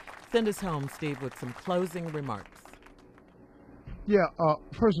there. Send us home, Steve, with some closing remarks. Yeah,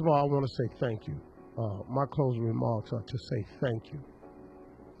 first of all, I want to say thank you. My closing remarks are to say thank you.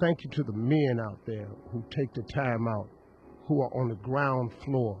 Thank you to the men out there who take the time out, who are on the ground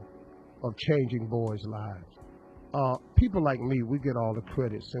floor of changing boys' lives. People like me, we get all the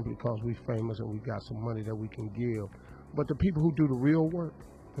credit simply because we're famous and we got some money that we can give. But the people who do the real work,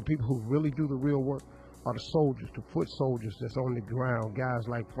 the people who really do the real work, are the soldiers, the foot soldiers that's on the ground, guys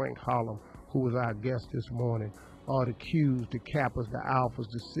like Frank Hollum, who was our guest this morning, or the Qs, the Kappas, the Alphas,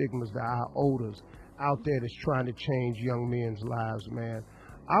 the Sigmas, the Iotas out there that's trying to change young men's lives, man.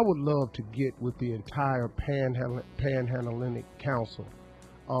 I would love to get with the entire Panhellenic Council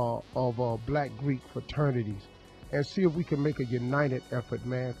of Black Greek fraternities and see if we can make a united effort,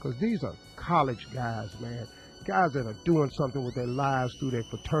 man, because these are college guys, man, guys that are doing something with their lives through their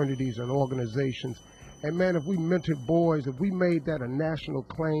fraternities and organizations. And, man, if we mentored boys, if we made that a national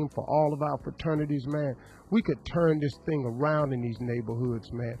claim for all of our fraternities, man, we could turn this thing around in these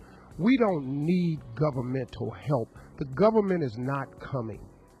neighborhoods, man. We don't need governmental help. The government is not coming.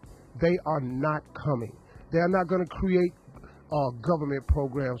 They are not coming. They are not going to create government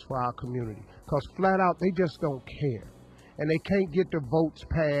programs for our community because flat out they just don't care. And they can't get the votes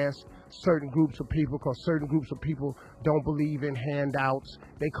past certain groups of people because certain groups of people don't believe in handouts.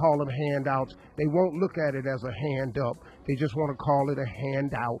 They call them handouts. They won't look at it as a hand up. They just want to call it a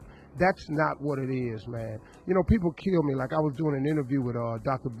handout. That's not what it is, man. You know, people kill me. Like I was doing an interview with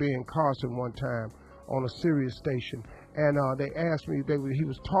Dr. Ben Carson one time on a Sirius station, and they asked me, he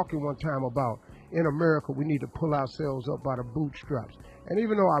was talking one time about in America we need to pull ourselves up by the bootstraps. And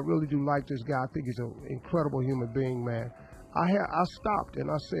even though I really do like this guy, I think he's an incredible human being, man, I stopped and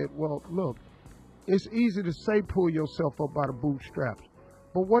I said, well, look, it's easy to say pull yourself up by the bootstraps,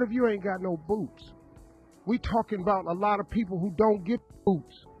 but what if you ain't got no boots? We talking about a lot of people who don't get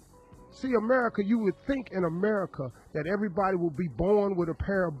boots. See, America, you would think in America that everybody will be born with a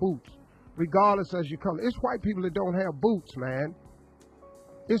pair of boots, regardless as you come. It's white people that don't have boots, man.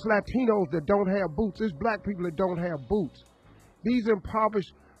 It's Latinos that don't have boots. It's black people that don't have boots. These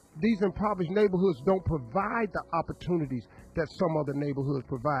impoverished neighborhoods don't provide the opportunities that some other neighborhoods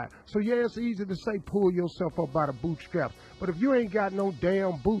provide. So yeah, it's easy to say pull yourself up by the bootstraps. But if you ain't got no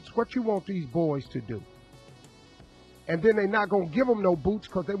damn boots, what you want these boys to do? And then they're not going to give them no boots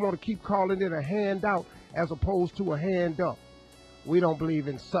because they want to keep calling it a handout as opposed to a hand up. We don't believe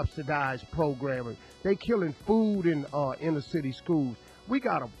in subsidized programming. They killing food in inner city schools. We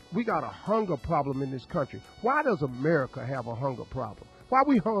got a hunger problem in this country. Why does America have a hunger problem? Why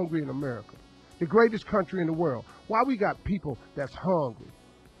we hungry in America? The greatest country in the world. Why we got people that's hungry?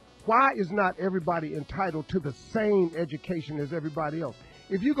 Why is not everybody entitled to the same education as everybody else?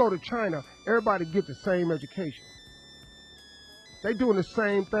 If you go to China, everybody gets the same education. They doing the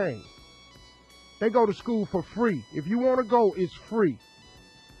same thing. They go to school for free. If you want to go, it's free.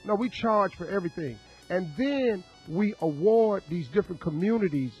 No, we charge for everything. And then we award these different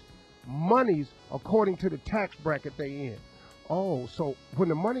communities monies according to the tax bracket they in. Oh, so when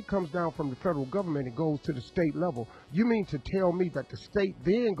the money comes down from the federal government and goes to the state level, you mean to tell me that the state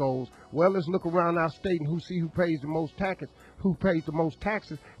then goes, well, let's look around our state and who pays the most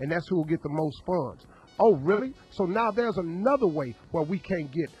taxes, and that's who will get the most funds. Oh, really? So now there's another way where we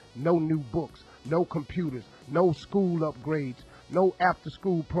can't get no new books, no computers, no school upgrades, no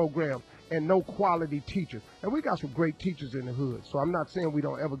after-school programs, and no quality teachers. And we got some great teachers in the hood, so I'm not saying we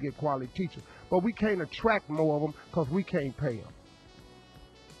don't ever get quality teachers, but we can't attract more of them because we can't pay them.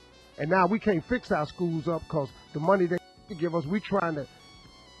 And now we can't fix our schools up because the money they give us, we trying to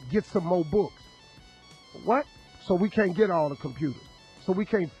get some more books. What? So we can't get all the computers. So we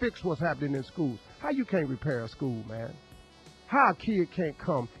can't fix what's happening in schools. How you can't repair a school, man? How a kid can't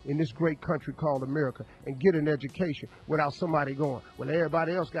come in this great country called America and get an education without somebody going, well,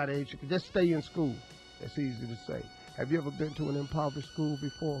 everybody else got an education, just stay in school. That's easy to say. Have you ever been to an impoverished school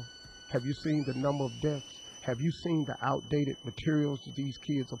before? Have you seen the number of deaths? Have you seen the outdated materials that these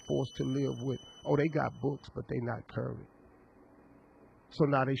kids are forced to live with? Oh, they got books, but they not current. So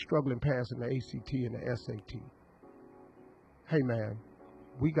now they struggling passing the ACT and the SAT. Hey, man,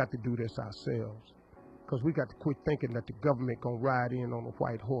 we got to do this ourselves. Because we got to quit thinking that the government going to ride in on the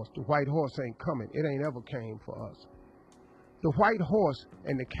white horse. The white horse ain't coming. It ain't ever came for us. The white horse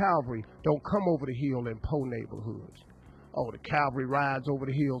and the cavalry don't come over the hill in poor neighborhoods. Oh, the cavalry rides over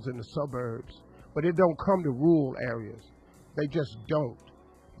the hills in the suburbs. But it don't come to rural areas. They just don't.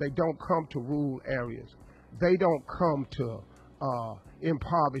 They don't come to rural areas. They don't come to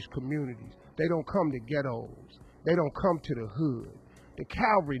impoverished communities. They don't come to ghettos. They don't come to the hood. The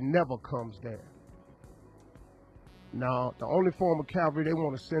cavalry never comes there. Now, the only form of cavalry they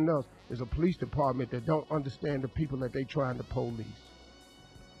want to send us is a police department that don't understand the people that they trying to police.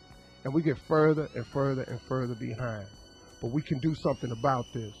 And we get further and further and further behind. But we can do something about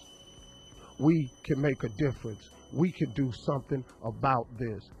this. We can make a difference. We can do something about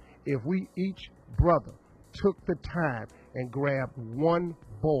this. If we each brother took the time and grabbed one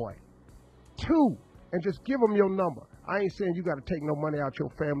boy, two, and just give them your number. I ain't saying you got to take no money out your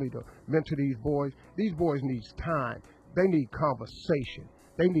family to mentor these boys. These boys need time. They need conversation.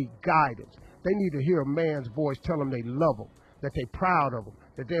 They need guidance. They need to hear a man's voice tell them they love them, that they're proud of them,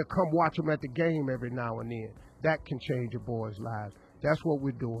 that they'll come watch them at the game every now and then. That can change a boy's lives. That's what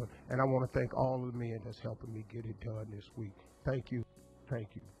we're doing, and I want to thank all of the men that's helping me get it done this week. Thank you,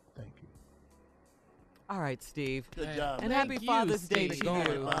 thank you, thank you. All right, Steve. Good job. And Thank happy you, Father's Day Steve. to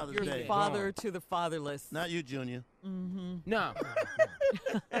Going. you. Father's You're Day. father to the fatherless. Not you, Junior. Mm-hmm. No.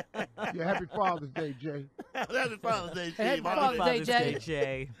 Yeah, happy Father's Day, Jay. Happy Father's Day, Steve. Happy Father's Day,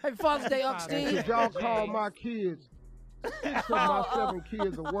 Jay. Happy Father's Day, up, Steve. Could y'all call my kids? 6 of my 7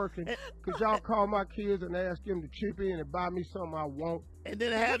 kids are working. Could y'all call my kids and ask them to chip in and buy me something I want? And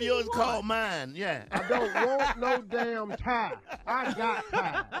then have yours call mine, yeah. I don't want no damn tie. I got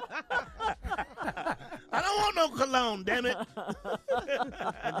tie. I don't want no cologne, damn it.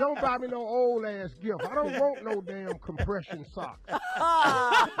 And don't buy me no old ass gift. I don't want no damn compression socks.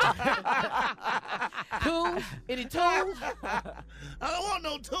 Tools? Any tools? I don't want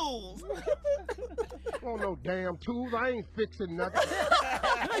no tools. I don't want no damn tools. I ain't fixing nothing.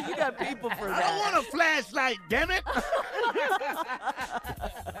 You got people for that. I don't want a flashlight, damn it.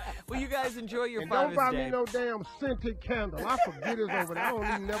 Well, you guys enjoy your And Father's don't buy Day. me no damn scented candle. I forget it's over there. I don't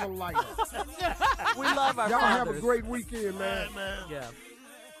even never light it. We love our Y'all have a fathers. great weekend, man. Yeah.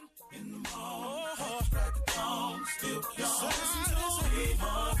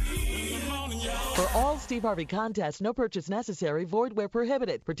 For all Steve Harvey contests, no purchase necessary, void where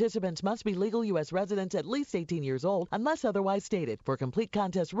prohibited. Participants must be legal U.S. residents at least 18 years old, unless otherwise stated. For complete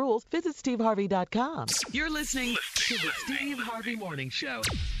contest rules, visit steveharvey.com. You're listening to the Steve Harvey Morning Show.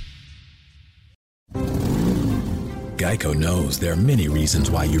 Geico knows there are many reasons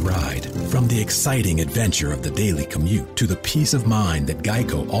why you ride. From the exciting adventure of the daily commute to the peace of mind that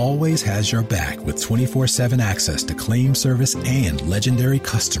Geico always has your back with 24/7 access to claim service and legendary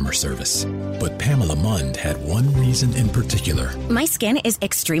customer service. But Pamela Mund had one reason in particular. My skin is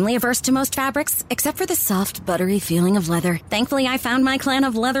extremely averse to most fabrics, except for the soft, buttery feeling of leather. Thankfully, I found my clan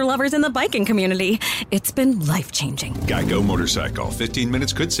of leather lovers in the biking community. It's been life-changing. Geico Motorcycle. 15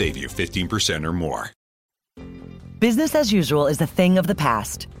 minutes could save you 15% or more. Business as usual is a thing of the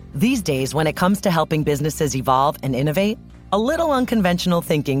past. These days, when it comes to helping businesses evolve and innovate, a little unconventional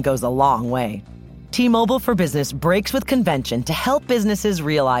thinking goes a long way. T-Mobile for Business breaks with convention to help businesses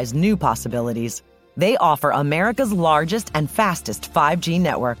realize new possibilities. They offer America's largest and fastest 5G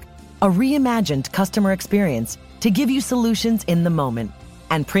network, a reimagined customer experience to give you solutions in the moment,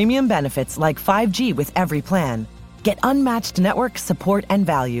 and premium benefits like 5G with every plan. Get unmatched network support and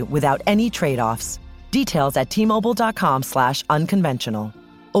value without any trade-offs. Details at T-Mobile.com/unconventional.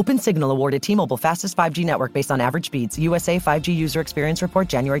 Open Signal awarded T-Mobile fastest 5G network based on average speeds. USA 5G user experience report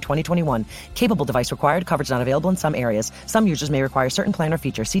January 2021. Capable device required. Coverage not available in some areas. Some users may require certain plan or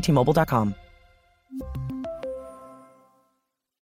features. See T-Mobile.com.